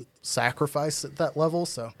 sacrifice at that level.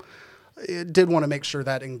 So I did want to make sure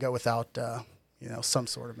that didn't go without, some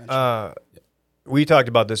sort of mention. We talked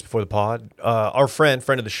about this before the pod. Our friend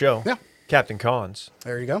of the show, Yeah. Captain Cons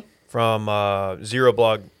There you go. from Zero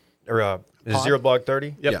Blog is Zero Blog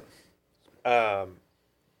 30. Yep. Yeah.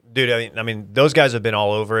 Dude, I mean, those guys have been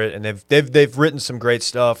all over it, and they've written some great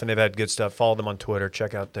stuff, and they've had good stuff. Follow them on Twitter.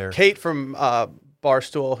 Check out their. Kate from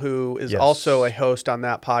Barstool, who is Yes. also a host on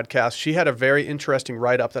that podcast. She had a very interesting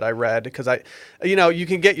write-up that I read because you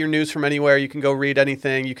can get your news from anywhere. You can go read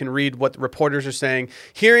anything. You can read what the reporters are saying.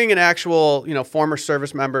 Hearing an actual, former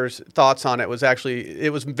service member's thoughts on it was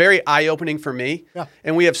very eye-opening for me. Yeah.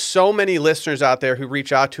 And we have so many listeners out there who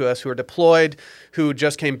reach out to us who are deployed, who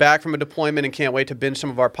just came back from a deployment and can't wait to binge some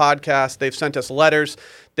of our podcasts. They've sent us letters.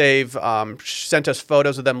 They've sent us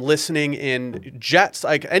photos of them listening in jets,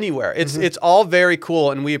 like anywhere. It's all very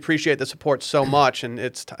cool, and we appreciate the support so much. And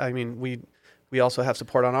we also have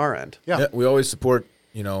support on our end. Yeah. We always support,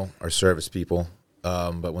 our service people.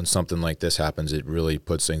 But when something like this happens, it really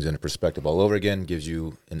puts things into perspective all over again, gives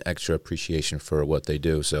you an extra appreciation for what they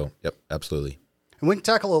do. So, yep, absolutely. And we can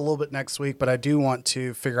tackle it a little bit next week, but I do want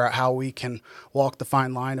to figure out how we can walk the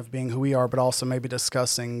fine line of being who we are, but also maybe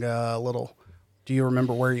discussing a little, do you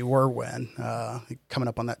remember where you were when, coming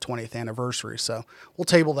up on that 20th anniversary. So we'll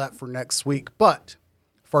table that for next week. But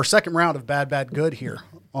for our second round of Bad, Bad, Good here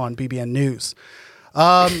on BBN News,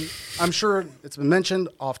 I'm sure it's been mentioned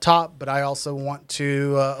off top, but I also want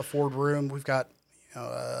to afford room. We've got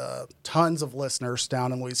tons of listeners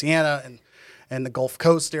down in Louisiana and the Gulf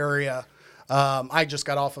Coast area. I just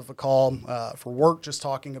got off of a call for work just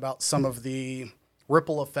talking about some of the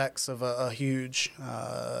ripple effects of a huge,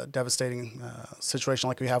 devastating situation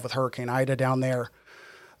like we have with Hurricane Ida down there.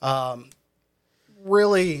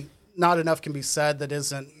 Really, not enough can be said that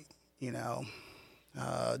isn't,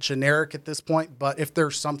 generic at this point. But if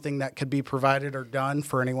there's something that could be provided or done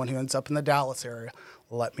for anyone who ends up in the Dallas area,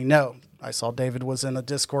 let me know. I saw David was in a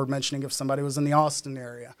Discord mentioning if somebody was in the Austin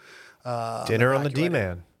area. Dinner on the evacuated.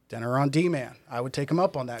 D-Man. Dinner on D-Man. I would take him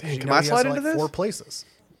up on that. 'Cause Dang, you can know I he slide has into this? 4 places.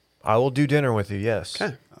 I will do dinner with you, yes.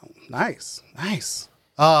 Okay. Nice.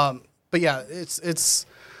 But yeah, it's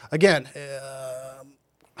again,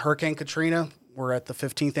 Hurricane Katrina. We're at the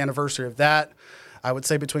 15th anniversary of that. I would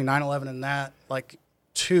say between 9/11 and that, like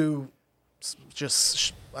 2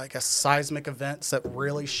 just, I guess, seismic events that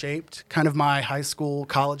really shaped kind of my high school,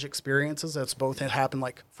 college experiences. That's both had happened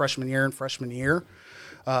like freshman year, or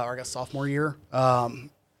I guess sophomore year.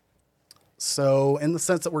 So in the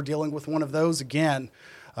sense that we're dealing with one of those again,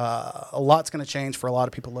 a lot's going to change for a lot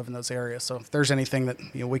of people who live in those areas. So if there's anything that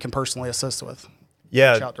we can personally assist with, reach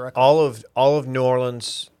Yeah, out directly. all of New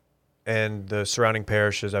Orleans and the surrounding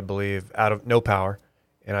parishes, I believe, out of no power.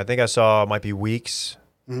 And I think I saw it might be weeks.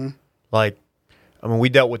 Mm-hmm. We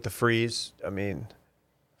dealt with the freeze.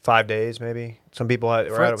 5 days maybe. Some people were out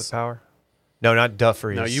Fritz. with power. No, not duh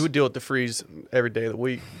freeze. No, you would deal with the freeze every day of the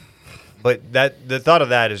week. But the thought of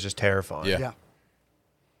that is just terrifying. Yeah. Yeah.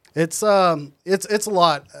 It's a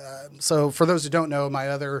lot. So for those who don't know, my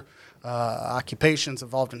other occupations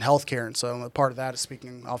involved in healthcare, and so a part of that is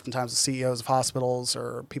speaking oftentimes to CEOs of hospitals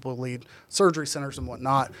or people who lead surgery centers and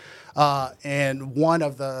whatnot. And one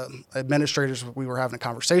of the administrators we were having a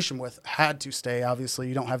conversation with had to stay. Obviously,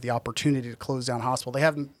 you don't have the opportunity to close down a hospital. They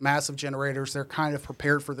have massive generators. They're kind of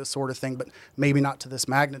prepared for this sort of thing, but maybe not to this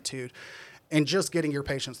magnitude. And just getting your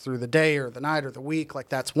patients through the day or the night or the week, like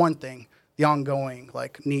that's one thing. The ongoing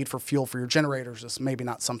need for fuel for your generators is maybe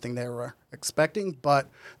not something they were expecting, but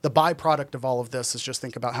the byproduct of all of this is just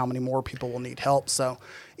think about how many more people will need help. So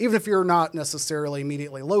even if you're not necessarily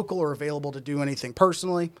immediately local or available to do anything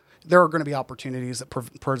personally, there are going to be opportunities that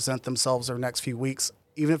present themselves over the next few weeks,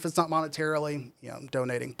 even if it's not monetarily,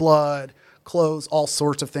 donating blood, clothes, all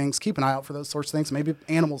sorts of things. Keep an eye out for those sorts of things. Maybe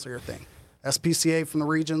animals are your thing. SPCA from the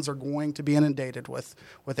regions are going to be inundated with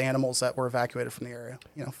animals that were evacuated from the area.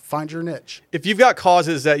 Find your niche. If you've got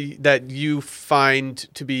causes that you find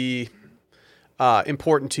to be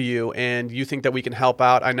important to you and you think that we can help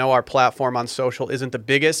out, I know our platform on social isn't the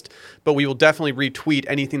biggest, but we will definitely retweet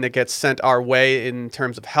anything that gets sent our way in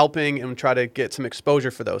terms of helping and try to get some exposure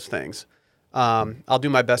for those things. I'll do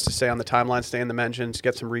my best to stay on the timeline, stay in the mentions,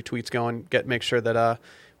 get some retweets going, make sure that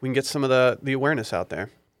we can get some of the awareness out there.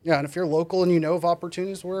 Yeah, and if you're local and you know of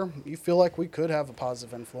opportunities where you feel like we could have a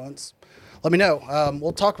positive influence, let me know.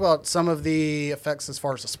 We'll talk about some of the effects as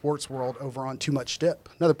far as the sports world over on Too Much Dip,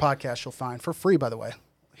 another podcast you'll find for free, by the way,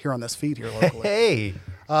 here on this feed here locally. Hey.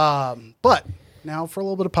 But now for a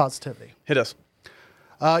little bit of positivity. Hit us.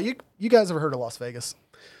 You guys ever heard of Las Vegas?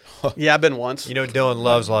 Yeah, I've been once. Dylan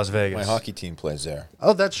loves Las Vegas. My hockey team plays there.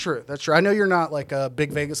 Oh, that's true. That's true. I know you're not like a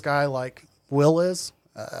big Vegas guy like Will is.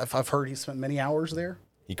 I've heard he spent many hours there.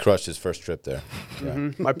 He crushed his first trip there.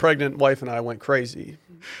 Yeah. My pregnant wife and I went crazy.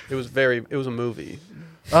 It was a movie.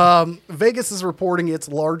 Vegas is reporting its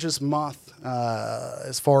largest month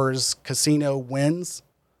as far as casino wins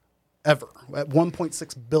ever. At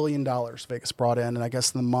 $1.6 billion Vegas brought in, and I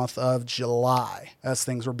guess in the month of July as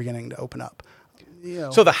things were beginning to open up.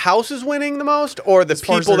 So the house is winning the most, or the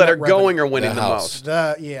far as people their that are net going revenue? are winning The the house.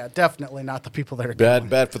 most? Yeah, definitely not the people that are Bad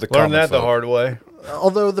for the Learn common that the folk. hard way.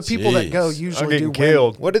 Although the people that go Jeez. I'm usually do getting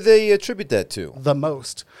killed. What did they attribute that to? win the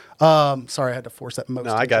most. Sorry, I had to force that most.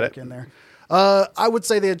 No, I got joke it. in there. I would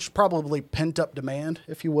say they had probably pent up demand,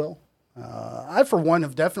 if you will. I, for one,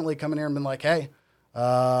 have definitely come in here and been like, hey,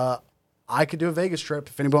 I could do a Vegas trip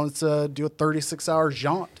if anyone wants to do a 36-hour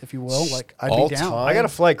jaunt, if you will. Like, I'd All be down. time? I got a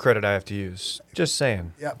flight credit I have to use. Just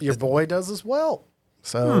saying. Yeah, your boy does as well.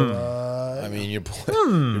 So, I mean, your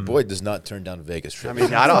boy does not turn down Vegas trip. I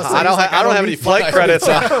mean, I don't have any flight credits.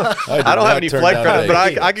 I don't have any flight credits,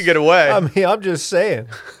 but I could get away. I mean, I'm just saying.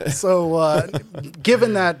 So,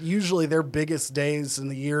 given that usually their biggest days in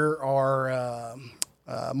the year are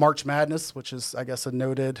March Madness, which is, I guess, a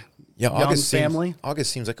noted young family.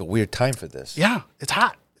 August seems like a weird time for this. Yeah, it's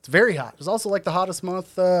hot. It's very hot. It's also like the hottest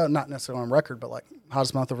month, not necessarily on record, but like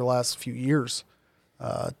hottest month over the last few years,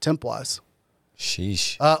 temp-wise.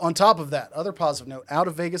 Sheesh. On top of that, other positive note, out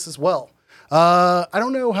of Vegas as well. I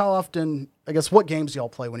don't know how often, I guess, what games do y'all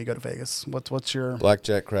play when you go to Vegas? What's your,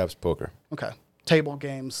 Blackjack, craps, poker. okay, table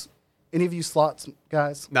games? Any of you slots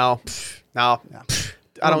guys? No.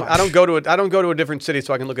 I don't go to a different city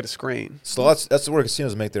so I can look at a screen. Slots, that's where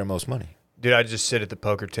casinos make their most money. Dude, I just sit at the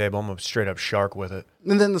poker table. I'm a straight up shark with it.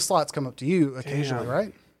 And then the slots come up to you occasionally, Damn.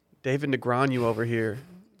 right? David Negreanu over here.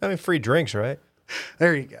 I mean, free drinks, right?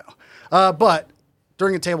 There you go. But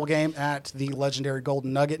during a table game at the legendary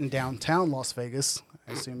Golden Nugget in downtown Las Vegas,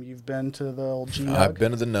 I assume you've been to the old G Nug. I've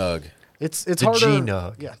been to the Nug. It's The harder.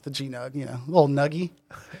 G-Nug. Yeah, the G Nug. You know, little nuggy.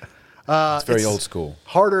 It's very old school.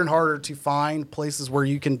 Harder and harder to find places where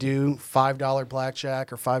you can do $5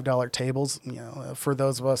 blackjack or $5 tables. You know, for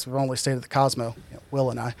those of us who've only stayed at the Cosmo, you know, Will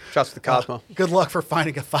and I. Shouts to the Cosmo. Good luck for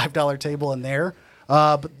finding a $5 table in there.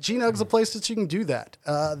 But G-Nug's a place that you can do that.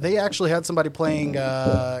 They actually had somebody playing,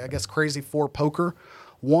 I guess, Crazy 4 poker,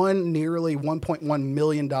 won nearly $1.1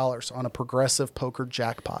 million on a progressive poker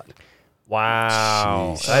jackpot.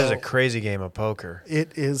 Wow. Jeez. That is a crazy game of poker.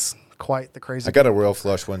 It is quite the crazy. I got a royal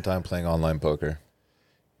flush one time playing online poker.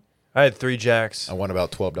 I had 3 jacks. I won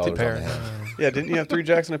about $12 on the pair. hand. Yeah, didn't you have 3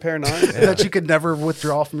 jacks and a pair of 9s? that you could never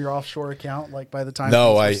withdraw from your offshore account, like by the time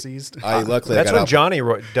No, things I were seized. luckily That's I got when out. Johnny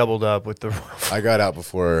doubled up with the. I got out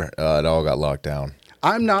before it all got locked down.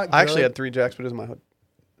 I'm not. Good. I actually had 3 jacks, but it was my hood.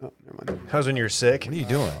 Oh, never mind. That was when you were sick. What are you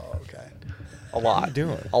doing? Okay. A lot. What are you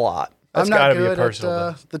doing? A lot. That's I'm not gotta be a good personal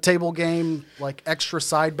at bet. the table game, like extra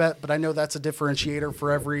side bet, but I know that's a differentiator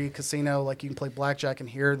for every casino. Like you can play blackjack in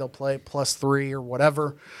here, they'll play +3 or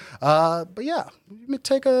whatever. But yeah, you may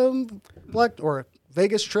take a black or a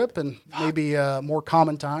Vegas trip and maybe more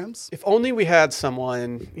common times. If only we had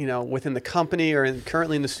someone, within the company or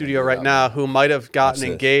currently in the studio right now who might have gotten What's this?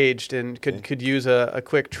 engaged and could use a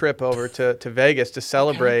quick trip over to Vegas to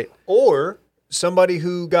celebrate. Or somebody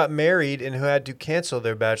who got married and who had to cancel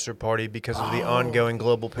their bachelor party because of the ongoing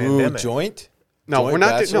global Ooh, pandemic. joint? No, Joint we're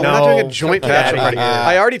not. bachelor? We're not doing a No. joint Get bachelor outta party. here.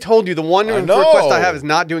 I already told you the one I request I know. have is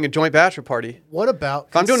not doing a joint bachelor party. What about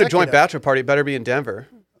If I'm doing a joint consecutive? bachelor party, it better be in Denver.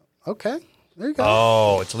 Okay, there you go.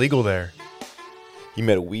 Oh, it's legal there. You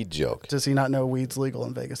made a weed joke. Does he not know weed's legal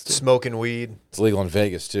in Vegas too? Smoking weed. It's legal in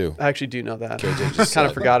Vegas too. I actually do know that. KJ Just kind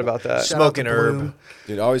of forgot about that. Shout out Smoking to herb. Bloom.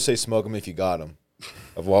 Dude, I always say smoke them if you got them.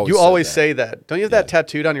 I've always You said always that. say that. Don't you have that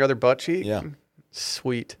tattooed on your other butt cheek? Yeah.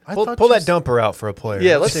 Sweet. I Pull thought that you dumper out for a player.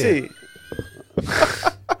 Yeah, let's see.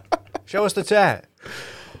 Show us the tat.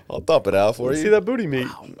 I'll dump it out for Let's you. see that booty meat.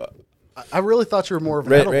 I really thought you were more of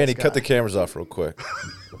an Randy, edibles guy. cut the cameras off real quick.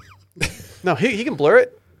 No, he can blur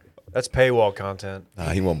it. That's paywall content. Nah,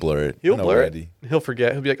 he won't blur it. He'll I know blur Randy. it. He'll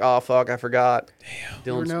forget. He'll be like, "Oh fuck, I forgot."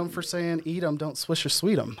 You were Dylan's, known for saying "eat 'em, don't swish or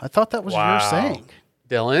sweet 'em." I thought that was Wow. your saying.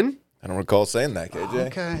 Dylan. I don't recall saying that, KJ.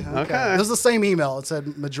 Okay. Okay. It was the same email. It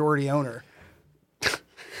said majority owner.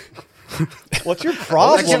 What's your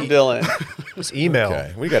problem, Dylan? It's email.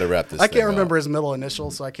 Okay, we got to wrap this. I thing can't remember up. his middle initial,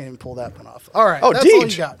 so I can't even pull that one off. All right. Oh, that's all you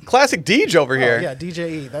Deej. got. Classic Deej over Oh, here. yeah,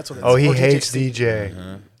 DJE. That's what it is. Oh, he Or hates DJC.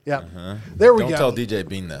 DJ. Yeah. There we Don't go. tell DJ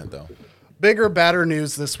Bean that though. Bigger, badder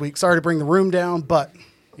news this week. Sorry to bring the room down, but,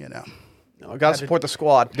 No, gotta support the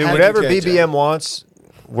squad. Dude, Had whatever to catch BBM wants,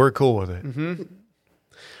 we're cool with it.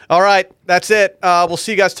 All right, that's it. We'll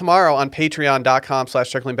see you guys tomorrow on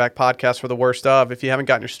patreon.com/circling back podcast for the worst of. If you haven't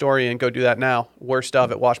gotten your story in, go do that now. Worst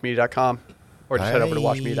of at watchmedia.com or just head over to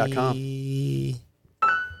watchmedia.com.